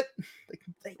do it.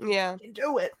 They can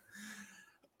do it.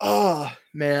 Oh,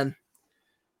 man.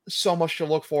 So much to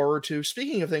look forward to.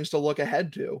 Speaking of things to look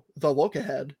ahead to, the look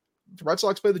ahead. The Red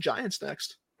Sox play the Giants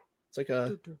next. It's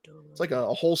like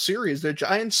a whole series. The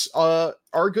Giants are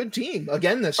a good team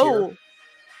again this year.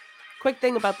 Quick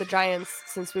thing about the Giants,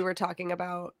 since we were talking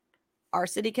about our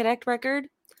City Connect record.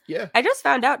 Yeah. I just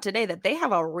found out today that they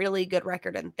have a really good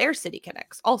record in their City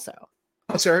Connects also.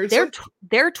 Oh, sorry. They're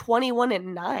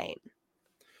 21-9.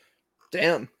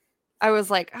 Damn. I was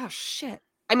like, oh shit.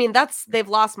 I mean, they've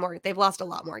lost a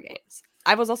lot more games.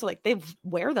 I was also like, they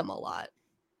wear them a lot.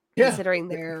 Considering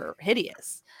they're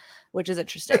hideous, which is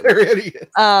interesting. They're hideous.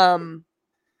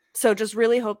 So just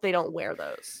really hope they don't wear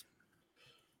those.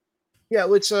 Yeah,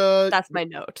 it's that's my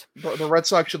note. The Red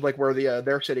Sox should like wear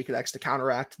their City Connects to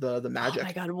counteract the magic. Oh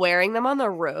my God, wearing them on the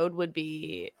road would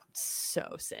be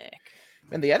so sick.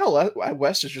 And the NL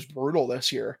West is just brutal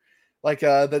this year. Like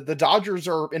the Dodgers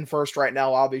are in first right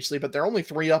now, obviously, but they're only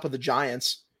 3 up of the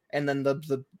Giants, and then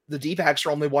the D-backs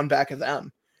are only 1 back of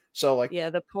them. So like,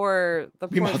 the poor the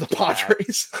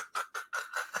Padres.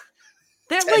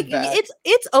 They're like,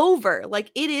 it's over. Like,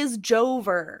 it is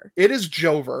Jover. It is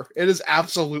Jover. It is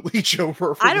absolutely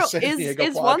Jover for the San Diego Padres.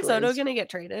 Is Juan Soto going to get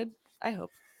traded? I hope.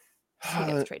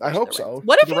 I hope so.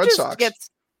 What if he just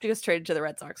gets traded to the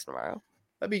Red Sox tomorrow?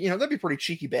 That'd be pretty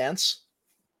cheeky Bance.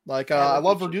 Like, I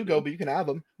love Verdugo, but you can have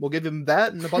him. We'll give him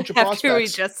that and a bunch of prospects.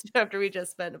 After we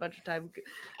just spent a bunch of time.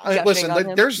 Listen,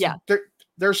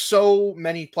 there's so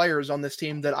many players on this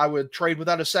team that I would trade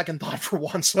without a second thought for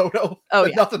Juan Soto. Oh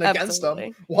yeah, nothing against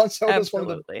him. Juan Soto is one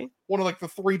of like the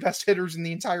 3 best hitters in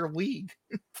the entire league.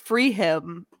 Free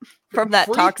him from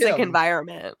that toxic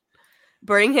environment.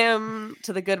 Bring him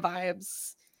to the good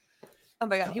vibes. Oh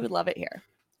my god, he would love it here.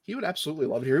 He would absolutely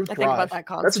love it here. He would I think about that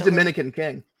constantly. That's a Dominican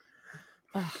king.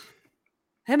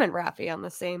 Him and Rafi on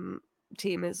the same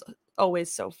team is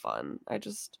always so fun.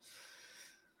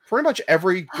 Pretty much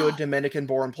every good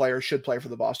Dominican-born player should play for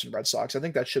the Boston Red Sox. I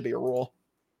think that should be a rule.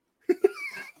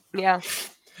 Yeah.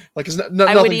 Like,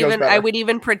 I would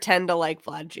even pretend to like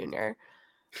Vlad Jr.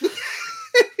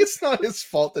 It's not his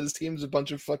fault that his team's a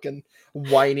bunch of fucking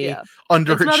whiny,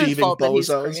 underachieving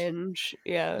bozos. Cringe.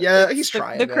 Yeah. Yeah, he's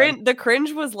trying. The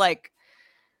cringe was like,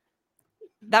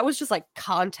 that was just like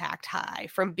contact high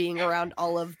from being around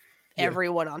all of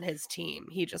everyone on his team.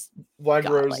 He just Vlad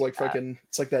Rose like fucking.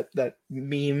 It's like that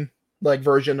meme like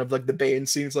version of like the Bane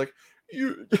scene. It's like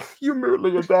you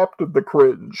merely adopted the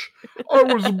cringe. I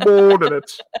was born in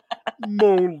it,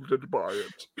 molded by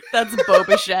it. That's Bo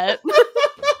Bichette.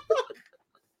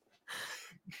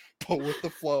 Bo with the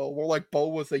flow. More like Bo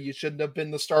with you shouldn't have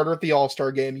been the starter at the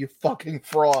All-Star game. You fucking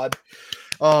fraud.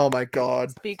 Oh my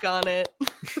god. Speak on it.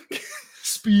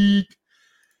 Speak,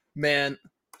 man.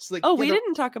 Like, we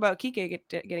didn't talk about Kike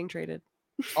getting traded.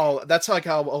 Oh, that's like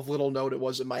how of little note it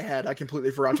was in my head. I completely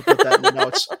forgot to put that in the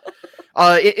notes.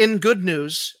 In good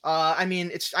news, I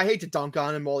mean, I hate to dunk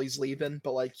on him while he's leaving,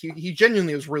 but like he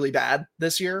genuinely was really bad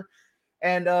this year,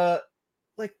 and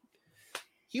like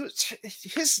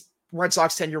his Red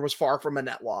Sox tenure was far from a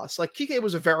net loss. Like Kike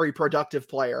was a very productive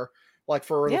player, like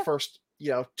for the first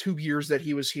 2 years that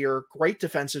he was here. Great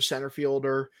defensive center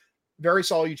fielder, very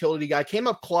solid utility guy. Came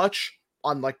up clutch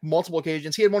on like multiple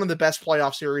occasions. He had one of the best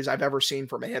playoff series I've ever seen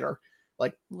from a hitter.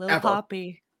 Like Lil ever.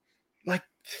 Poppy. Like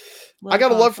I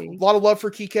got a lot of love for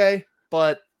Kike,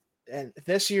 but and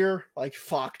this year, like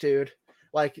fuck, dude.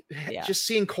 Like just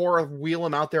seeing Cora wheel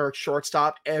him out there at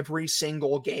shortstop every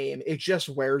single game, it just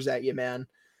wears at you, man.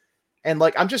 And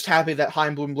like I'm just happy that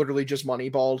Chaim Bloom literally just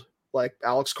moneyballed like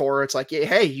Alex Cora. It's like,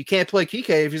 hey, you can't play Kike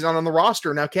if he's not on the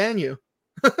roster now, can you?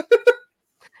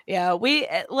 Yeah, we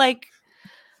like.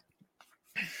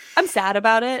 I'm sad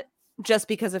about it just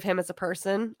because of him as a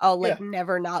person. I'll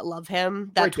never not love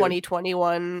him. That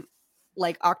 2021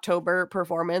 like October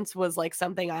performance was like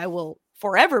something I will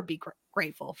forever be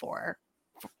grateful for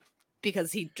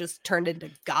because he just turned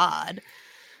into God.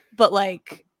 But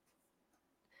like,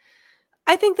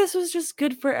 I think this was just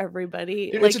good for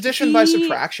everybody. Dude, like, it's addition by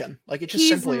subtraction. Like it just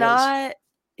simply is.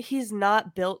 He's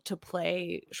not built to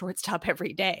play shortstop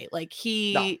every day. Like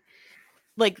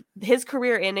like his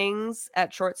career innings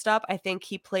at shortstop, I think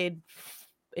he played,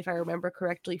 if I remember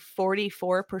correctly,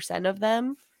 44% of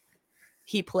them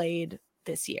he played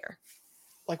this year.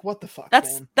 Like what the fuck?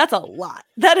 That's a lot.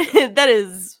 That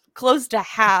is close to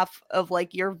half of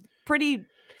like your pretty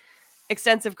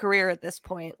extensive career at this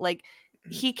point. Like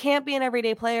he can't be an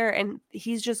everyday player, and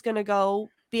he's just gonna go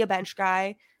be a bench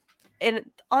guy.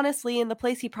 And honestly, in the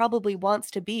place he probably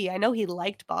wants to be. I know he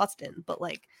liked Boston, but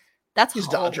like he's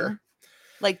home. Dodger.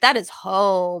 Like that is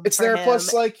home. It's there. Him.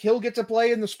 Plus, like he'll get to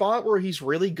play in the spot where he's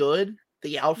really good,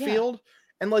 the outfield,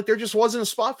 and like there just wasn't a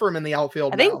spot for him in the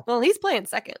outfield. I think. Well, he's playing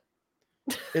second.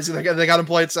 Is it? They got him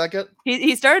play at second.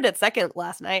 He started at second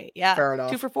last night. Yeah, fair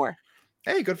enough. 2 for 4.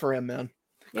 Hey, good for him, man.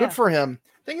 Good for him.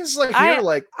 Thing is, like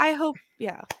I hope.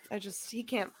 Yeah, he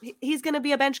can't. He's gonna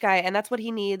be a bench guy, and that's what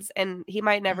he needs. And he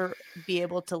might never be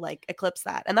able to like eclipse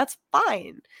that, and that's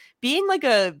fine. Being like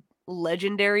a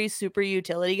legendary super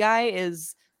utility guy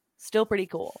is still pretty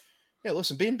cool. Yeah,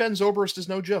 listen, being Ben Zobrist is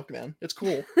no joke, man. It's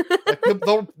cool. Like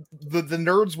the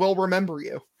nerds will remember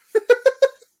you.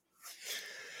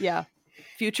 Yeah,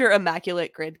 future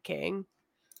immaculate grid king.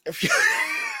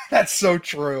 That's so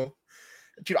true,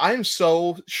 dude. I am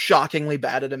so shockingly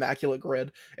bad at immaculate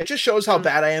grid. It just shows how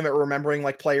bad I am at remembering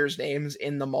like players' names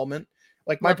in the moment.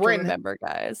 Like my brain remember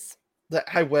guys.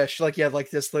 I wish, like, like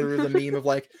this literally the meme of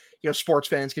like, sports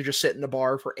fans can just sit in a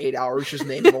bar for 8 hours just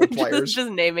naming old players. just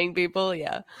naming people,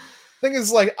 yeah. Thing is,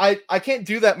 like, I can't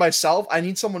do that myself. I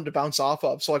need someone to bounce off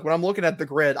of. So like when I'm looking at the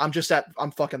grid, I'm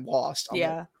fucking lost.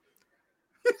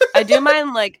 I do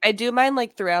mine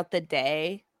like throughout the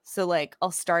day. So like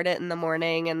I'll start it in the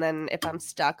morning, and then if I'm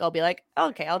stuck, I'll be like,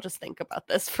 okay, I'll just think about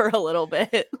this for a little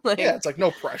bit. Like, yeah, it's like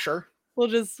no pressure. We'll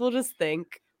just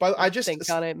think. But I just think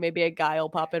on it. Maybe a guy will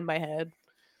pop in my head.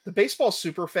 The baseball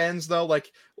super fans, though,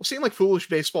 like seeing like Foolish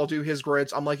Baseball do his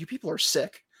grids, I'm like, you people are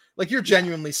sick. Like you're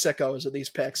genuinely sickos at these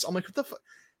picks. I'm like, what the fuck?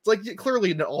 It's like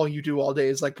clearly all you do all day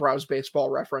is like browse Baseball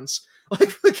Reference.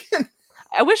 Like, again,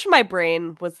 I wish my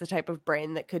brain was the type of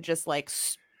brain that could just like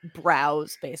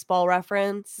browse Baseball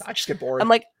Reference. I just get bored. I'm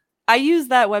like, I use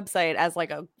that website as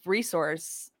like a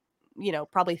resource,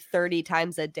 probably 30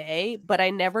 times a day, but I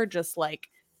never just like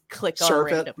click on a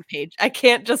random page. I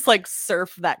can't just like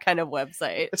surf that kind of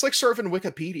website. It's like surfing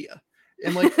Wikipedia.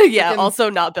 And like yeah,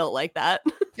 also not built like that.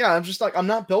 Yeah, I'm just like, I'm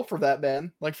not built for that,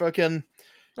 man. Like fucking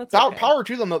power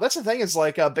to them though. That's the thing, is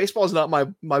like baseball is not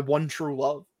my one true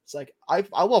love. It's like I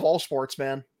love all sports,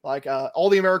 man. Like all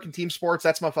the American team sports,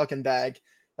 that's my fucking bag.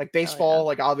 Like baseball,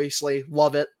 like obviously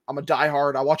love it. I'm a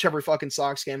diehard. I watch every fucking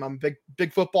Sox game. I'm a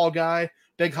big football guy,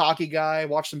 big hockey guy,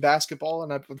 watch some basketball,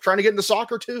 and I'm trying to get into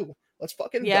soccer too. Let's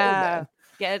fucking go, man.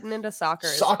 Getting into soccer.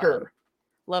 Soccer.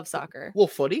 Love soccer. A little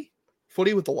footy.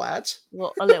 Footy with the lads.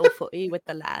 Well, a little footy with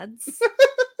the lads.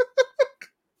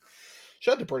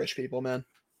 Shout out to British people, man.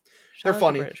 They're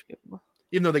funny.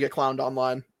 Even though they get clowned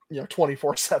online,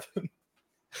 24/7.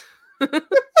 It's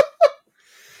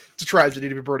a tragedy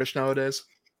to be British nowadays.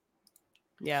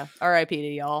 Yeah. R.I.P. to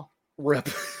y'all. RIP.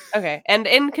 Okay. And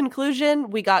in conclusion,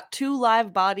 we got 2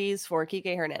 live bodies for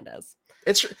Kike Hernandez.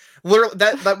 It's literally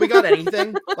that we got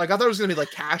anything. Like I thought it was gonna be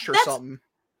like cash or something.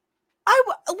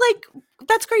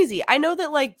 That's crazy. I know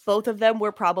that like both of them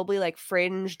were probably like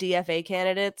fringe DFA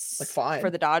candidates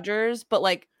for the Dodgers, but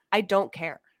like I don't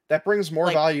care. That brings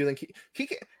more value than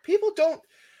Kike. People don't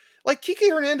like Kike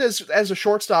Hernandez as a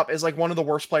shortstop is like one of the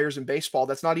worst players in baseball.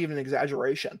 That's not even an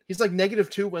exaggeration. He's like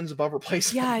 -2 wins above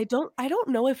replacement. Yeah, I don't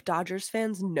know if Dodgers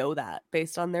fans know that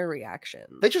based on their reaction.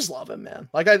 They just love him, man.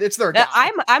 Like it's their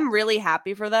guy. I'm really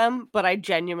happy for them, but I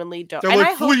genuinely don't. They're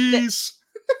like, please.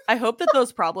 I hope that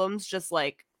those problems just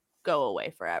like go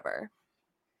away forever.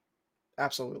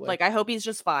 Absolutely. Like I hope he's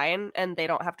just fine and they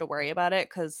don't have to worry about it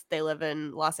because they live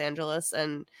in Los Angeles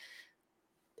and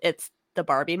it's the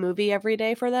Barbie movie every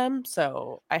day for them.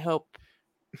 So I hope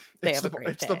they have a great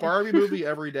day. It's the Barbie movie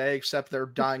every day, except they're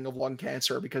dying of lung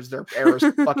cancer because their air is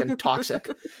fucking toxic.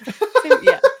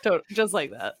 Yeah, just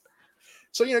like that.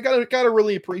 So gotta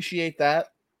really appreciate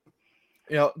that.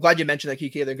 Glad you mentioned that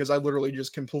Kike thing because I literally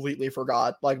just completely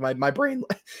forgot. Like my brain,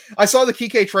 I saw the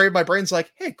Kike trade. My brain's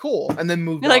like, hey, cool, and then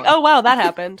moved. You're on. Like, oh wow, that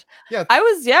happened. Yeah,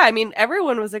 I mean,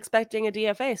 everyone was expecting a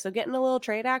DFA, so getting a little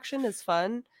trade action is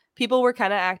fun. People were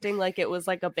kind of acting like it was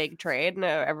like a big trade, and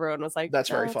everyone was like, "That's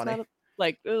very funny."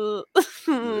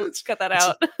 Let's cut that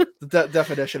out. The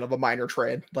definition of a minor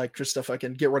trade, like just to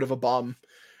fucking get rid of a bum.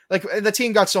 Like the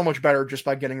team got so much better just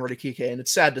by getting rid of Kike, and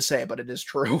it's sad to say, but it is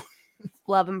true.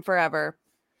 Love him forever,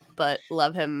 but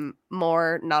love him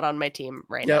more not on my team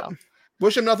now.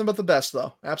 Wish him nothing but the best,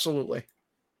 though. Absolutely.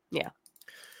 Yeah.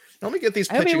 Let me get these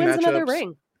pitching matchups. Hope he wins another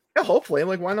ring. Yeah, hopefully.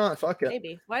 Like, why not? Fuck it.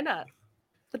 Maybe. Why not?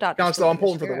 The Dodgers. Honestly, I'm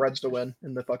pulling for the Reds to win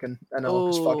in the fucking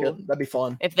NL. Just fuck it. That'd be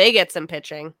fun. If they get some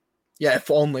pitching. Yeah, if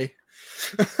only.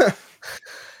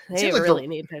 They really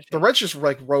need pitching. The Reds just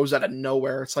like rose out of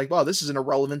nowhere. It's like, wow, this is an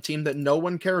irrelevant team that no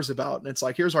one cares about. And it's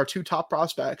like, here's our 2 top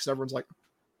prospects. And everyone's like,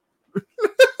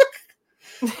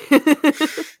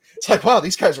 it's like, wow,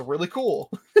 these guys are really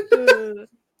cool.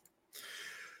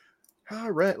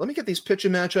 All right, let me get these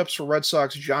pitching matchups for Red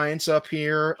Sox Giants up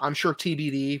here. I'm sure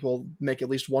TBD will make at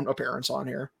least one appearance on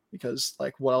here because,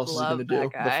 like, what else is he going to do?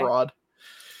 The fraud.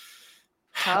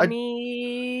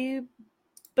 Tommy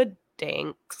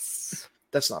Badinks.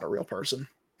 That's not a real person.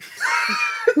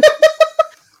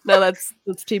 No, that's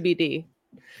TBD.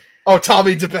 Oh,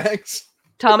 Tommy DeBanks.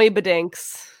 Tommy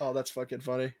Badinks. Oh, that's fucking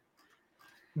funny.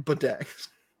 Badinks.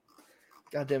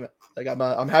 God damn it! Like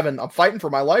I'm fighting for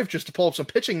my life just to pull up some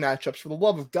pitching matchups for the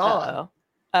love of God.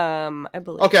 I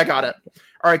believe. Okay, I got it.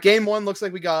 All right, game 1 looks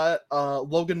like we got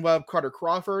Logan Webb, Carter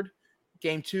Crawford.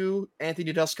 Game 2,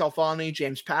 Anthony DeSclafani,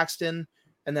 James Paxton,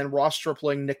 and then Ross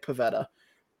Stripling, Nick Pivetta.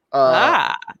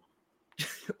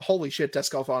 Holy shit,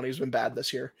 DeSclafani's been bad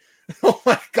this year. Oh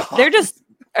my God.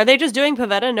 Are they just doing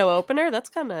Pivetta no opener? That's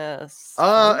kind of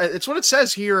it's what it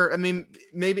says here. I mean,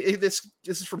 maybe this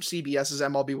is from CBS's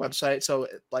MLB website, so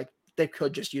like they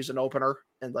could just use an opener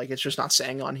and like it's just not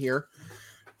saying on here.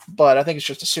 But I think it's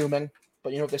just assuming.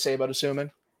 But you know what they say about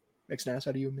assuming? Makes an ass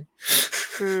out of you and me.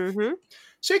 Mm-hmm.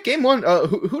 So yeah, game 1,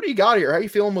 who do you got here? How are you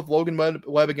feeling with Logan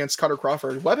Webb against Carter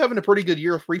Crawford? Webb having a pretty good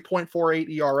year, 3.48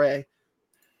 ERA.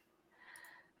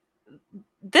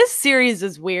 This series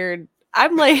is weird.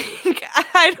 I'm like,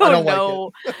 I don't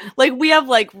know. Like we have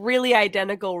like really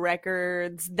identical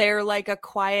records. They're like a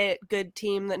quiet, good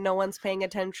team that no one's paying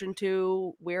attention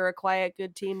to. We're a quiet,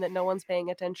 good team that no one's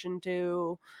paying attention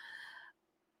to.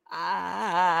 But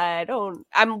I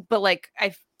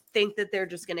think that they're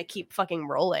just going to keep fucking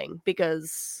rolling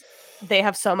because they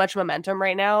have so much momentum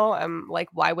right now. I'm like,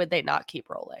 why would they not keep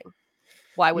rolling?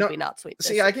 Why would we not sweep this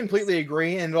series? I completely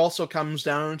agree. And it also comes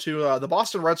down to the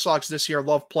Boston Red Sox this year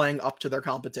love playing up to their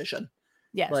competition.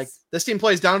 Yes. Like, this team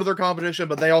plays down to their competition,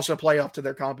 but they also play up to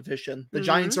their competition. The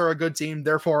Giants are a good team.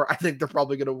 Therefore, I think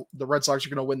the Red Sox are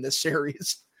going to win this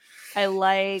series. I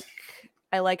like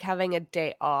having a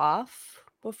day off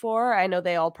before. I know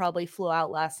they all probably flew out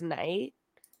last night.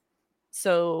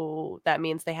 So that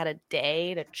means they had a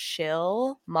day to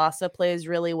chill. Masa plays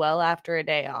really well after a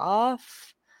day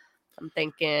off. I'm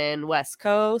thinking West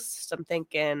Coast. I'm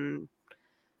thinking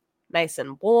nice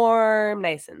and warm,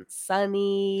 nice and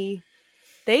sunny.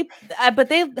 But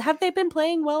have they been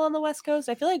playing well on the West Coast?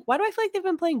 Why do I feel like they've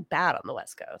been playing bad on the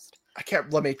West Coast?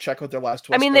 Let me check what their last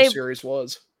West Coast series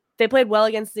was. They played well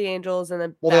against the Angels and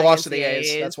then they lost to the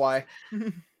A's. That's why.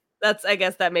 I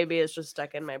guess that maybe is just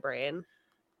stuck in my brain.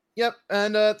 Yep,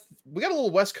 and we got a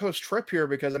little West Coast trip here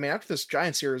because after this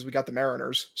Giant series, we got the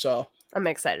Mariners. So I'm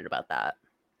excited about that.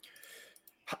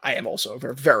 I am also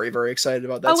very, very excited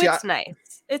about that. Oh, it's nice.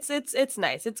 It's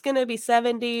nice. It's gonna be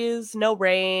 70s, no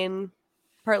rain,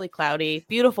 partly cloudy,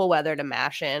 beautiful weather to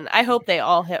mash in. I hope they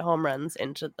all hit home runs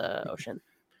into the ocean.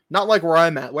 Not like where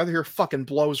I'm at. Weather here fucking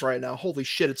blows right now. Holy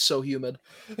shit, it's so humid.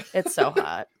 It's so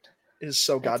hot. It is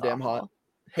so goddamn hot.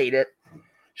 Hate it.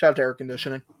 Shout out to air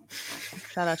conditioning.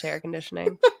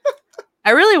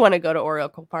 I really want to go to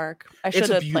Oracle Park. I should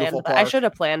have planned park. I should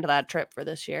have planned that trip for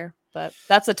this year, but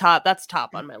that's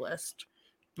top on my list.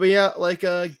 But yeah, like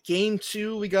game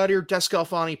 2, we got here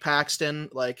DeSclafani Paxton.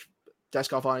 Like,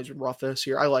 DeSclafani's been rough this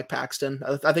year. I like Paxton.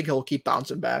 I think he'll keep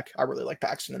bouncing back. I really like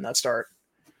Paxton in that start.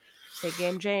 Big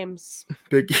game, James.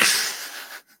 Big.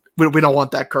 We don't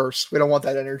want that curse. We don't want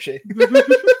that energy.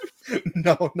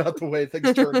 No, not the way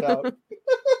things turned out.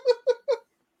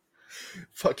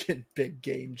 Fucking big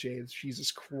game, James.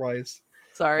 Jesus Christ.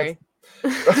 Sorry.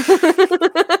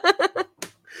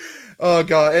 Oh,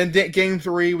 God. And game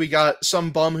 3, we got some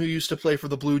bum who used to play for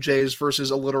the Blue Jays versus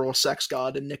a literal sex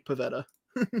god in Nick Pivetta.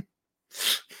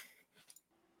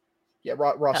 Yeah,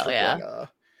 Ross Stripling. Yeah.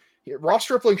 Ross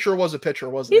Stripling sure was a pitcher,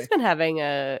 wasn't he? He's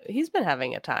been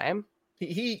having a time.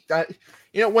 He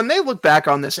when they look back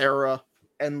on this era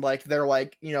and like they're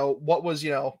like, what was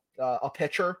a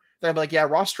pitcher? They're like, yeah,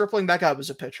 Ross Stripling, that guy was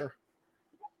a pitcher.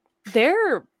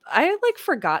 I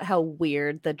forgot how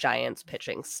weird the Giants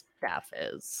pitching staff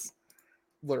is.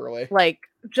 Literally.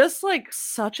 Just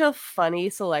such a funny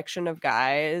selection of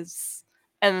guys.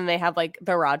 And then they have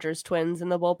the Rogers twins in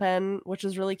the bullpen, which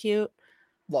is really cute.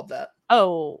 Love that.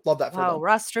 Oh, love that for them.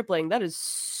 Ross Stripling, that is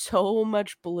so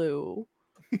much blue.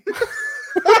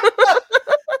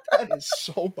 That is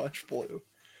so much blue.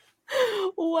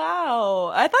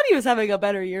 Wow. I thought he was having a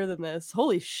better year than this.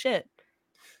 Holy shit.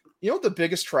 You know what the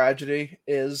biggest tragedy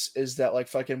is that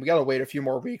we gotta wait a few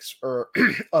more weeks or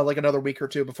another week or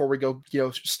two before we go,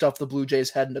 stuff the Blue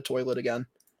Jays' head in the toilet again.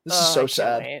 This is so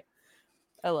sad. Wait.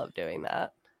 I love doing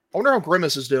that. I wonder how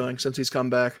Grimace is doing since he's come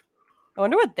back. I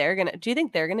wonder what they're gonna. Do you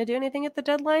think they're gonna do anything at the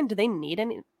deadline? Do they need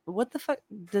any? What the fuck?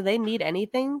 Do they need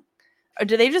anything? Or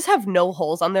do they just have no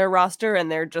holes on their roster and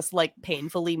they're just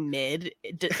painfully mid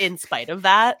in spite of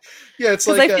that? Yeah, it's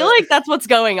I feel like that's what's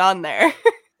going on there.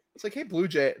 It's hey, Blue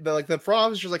Jay, the front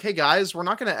office is just hey guys, we're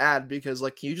not going to add because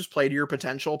can you just play to your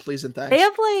potential, please and thanks.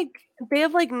 They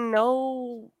have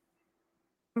no.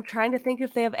 I'm trying to think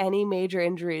if they have any major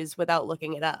injuries without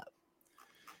looking it up.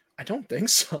 I don't think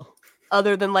so.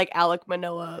 Other than Alek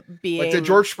Manoah being did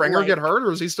George Springer get hurt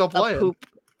or is he still playing? A poop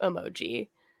emoji.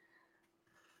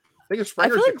 I think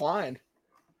Springer's declined.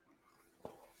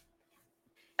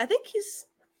 I think he's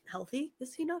healthy.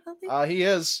 Is he not healthy? He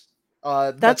is.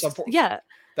 That's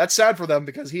sad for them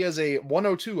because he has a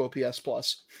 102 OPS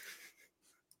plus.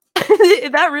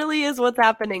 That really is what's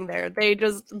happening there.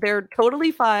 They're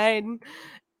totally fine.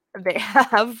 They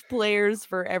have players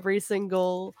for every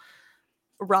single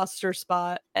roster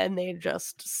spot and they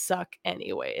just suck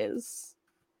anyways.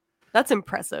 That's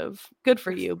impressive. Good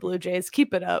for you, Blue Jays.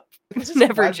 Keep it up.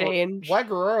 Never change. Vlad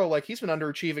Guerrero, he's been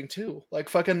underachieving too.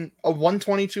 Fucking a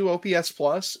 122 OPS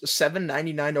plus,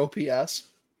 799 OPS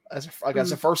as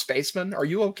a first baseman. Are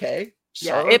you okay?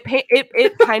 Yeah,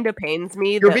 it kind of pains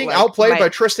me. You're being outplayed by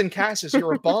Tristan Casas.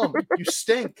 You're a bum. You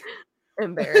stink.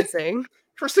 Embarrassing.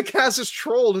 Tristan Casas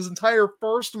trolled his entire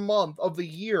first month of the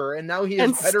year, and now he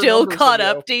is still caught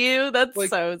up to you. That's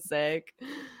so sick.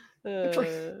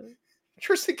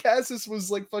 Tristan Casas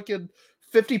was fucking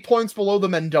 50 points below the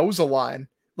Mendoza line,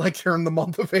 during the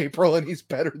month of April, and he's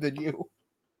better than you.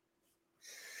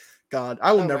 God,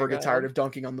 I will never get tired of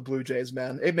dunking on the Blue Jays,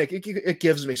 man. It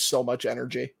gives me so much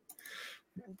energy.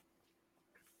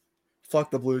 Fuck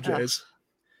the Blue Jays.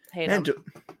 Hate them.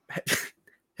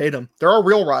 Hate them. There are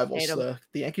real rivals. The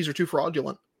Yankees are too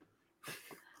fraudulent.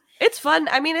 It's fun.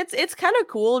 I mean, it's kind of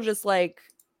cool. Just like,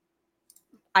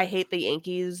 I hate the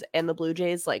Yankees and the Blue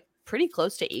Jays like pretty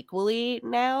close to equally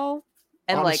now.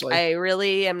 And honestly, like, I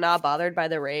really am not bothered by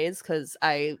the Rays because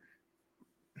I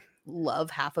love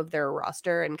half of their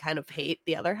roster and kind of hate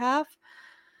the other half.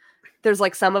 There's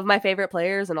like some of my favorite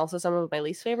players and also some of my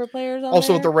least favorite players.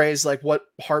 Also, with the Rays, like, what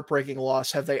heartbreaking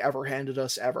loss have they ever handed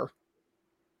us ever?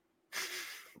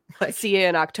 Like, see you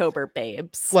in October,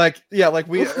 babes. Like, yeah, like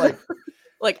we like.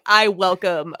 Like, I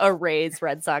welcome a Rays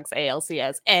Red Sox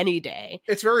ALCS any day.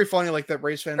 It's very funny, like, that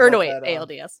Rays fans. Or no, wait,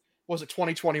 ALDS. Was it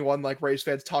 2021? Like, Rays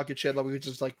fans talking shit, like we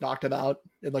just like knocked him out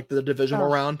in like the divisional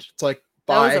round. It's like,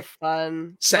 bye. That was a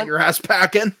fun. Send your ass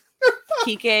packing.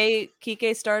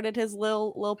 Kike started his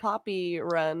Lil Poppy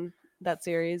run that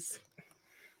series.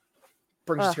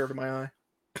 Brings a tear to my eye.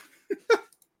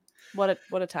 What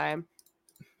a time.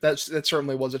 That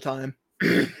certainly was a time.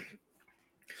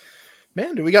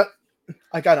 Man, do we got?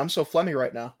 I'm so Flemmy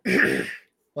right now.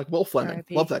 Like Will Fleming. R.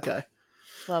 Love that guy.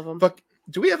 Love him. But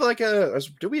do we have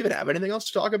do we even have anything else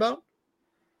to talk about?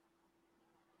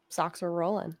 Sox are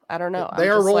rolling. I don't know. They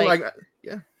are rolling.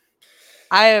 Yeah.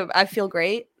 I feel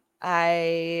great.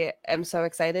 I am so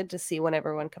excited to see when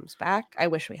everyone comes back. I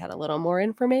wish we had a little more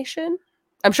information.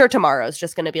 I'm sure tomorrow's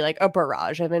just going to be like a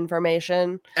barrage of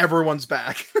information. Everyone's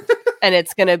back. And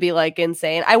it's going to be like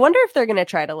insane. I wonder if they're going to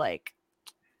try to like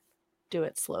do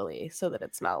it slowly so that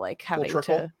it's not like having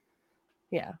to.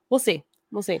 Yeah, we'll see.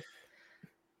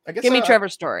 I guess give me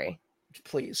Trevor's story,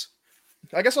 please.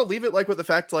 I guess I'll leave it like with the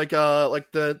fact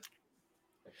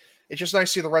it's just nice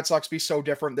to see the Red Sox be so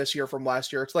different this year from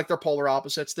last year. It's like they're polar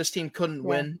opposites. This team couldn't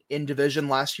win in division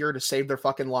last year to save their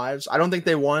fucking lives. I don't think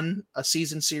they won a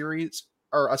series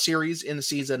in the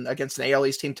season against an AL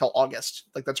East team till August.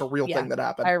 Like, that's a real thing that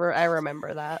happened. I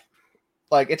remember that.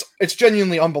 Like, it's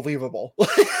genuinely unbelievable.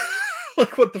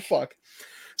 Like, what the fuck?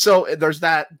 So there's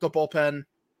that. The bullpen,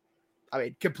 I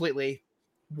mean, completely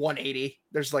 180.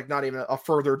 There's like not even a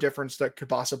further difference that could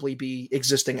possibly be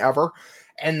existing ever.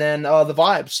 And then the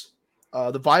vibes.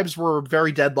 The vibes were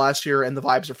very dead last year, and the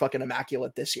vibes are fucking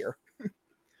immaculate this year.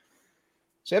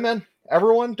 So, yeah, man,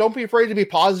 everyone, don't be afraid to be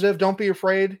positive. Don't be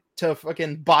afraid to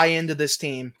fucking buy into this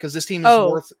team, because this team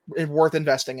is worth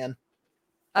investing in.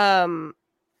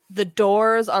 The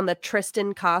doors on the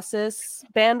Triston Casas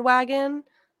bandwagon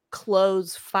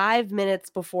close 5 minutes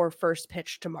before first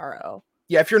pitch tomorrow.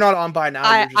 Yeah, if you're not on by now,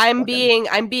 I'm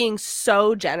being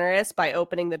so generous by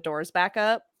opening the doors back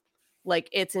up. Like,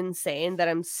 it's insane that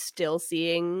I'm still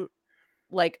seeing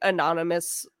like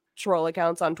anonymous troll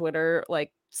accounts on Twitter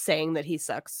like saying that he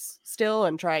sucks still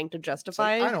and trying to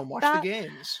justify. I don't watch the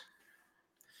games.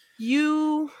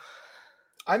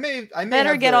 I may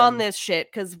better get on this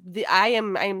shit, because I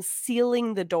am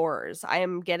sealing the doors. I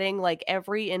am getting like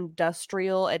every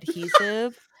industrial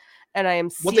adhesive, and I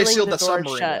am sealing what they sealed the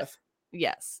doors shut. With.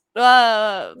 Yes,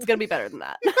 it's gonna be better than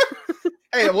that.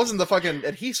 Hey, it wasn't the fucking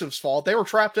adhesive's fault. They were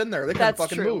trapped in there. They couldn't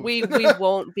fucking move. We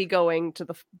won't be going to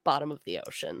the bottom of the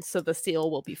ocean, so the seal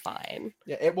will be fine.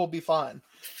 Yeah, it will be fine.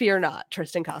 Fear not,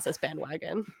 Triston Casas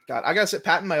bandwagon. God, I gotta sit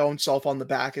patting my own self on the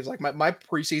back. Is like my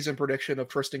preseason prediction of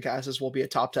Triston Casas will be a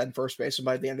top 10 first baseman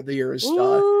by the end of the year is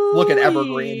looking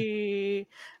evergreen.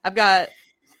 I've got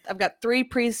 3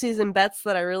 preseason bets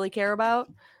that I really care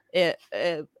about.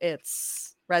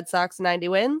 It's Red Sox 90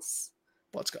 wins.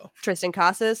 Let's go. Triston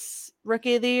Casas,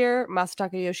 Rookie of the Year.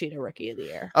 Masataka Yoshida, Rookie of the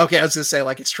Year. Okay, I was going to say,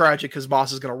 like, it's tragic because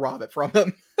Moss is going to rob it from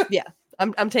him. Yeah,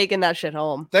 I'm taking that shit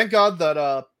home. Thank God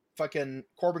that fucking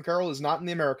Corbin Carroll is not in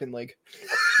the American League.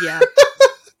 Yeah.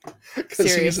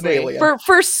 Seriously. He's an alien.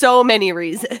 For so many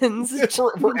reasons.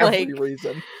 for every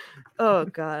reason. Oh,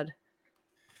 God.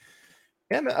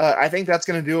 And I think that's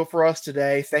going to do it for us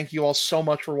today. Thank you all so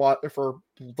much for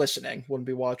listening. Wouldn't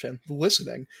be watching.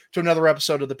 Listening to another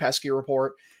episode of the Pesky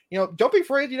Report. Don't be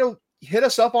afraid. Hit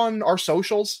us up on our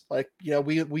socials. Like,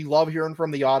 we love hearing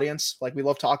from the audience. Like, we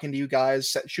love talking to you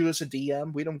guys. Shoot us a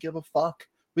DM. We don't give a fuck.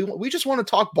 We just want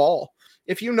to talk ball.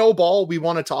 If you know ball, we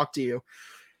want to talk to you.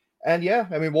 And yeah,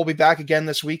 I mean, we'll be back again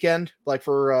this weekend, like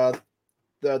for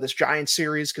this Giants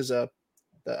series, because I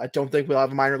don't think we'll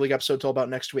have a minor league episode till about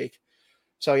next week.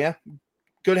 So yeah,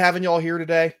 good having you all here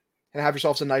today, and have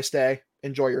yourselves a nice day.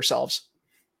 Enjoy yourselves.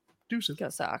 Deuces. Go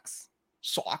Sox.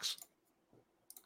 Sox.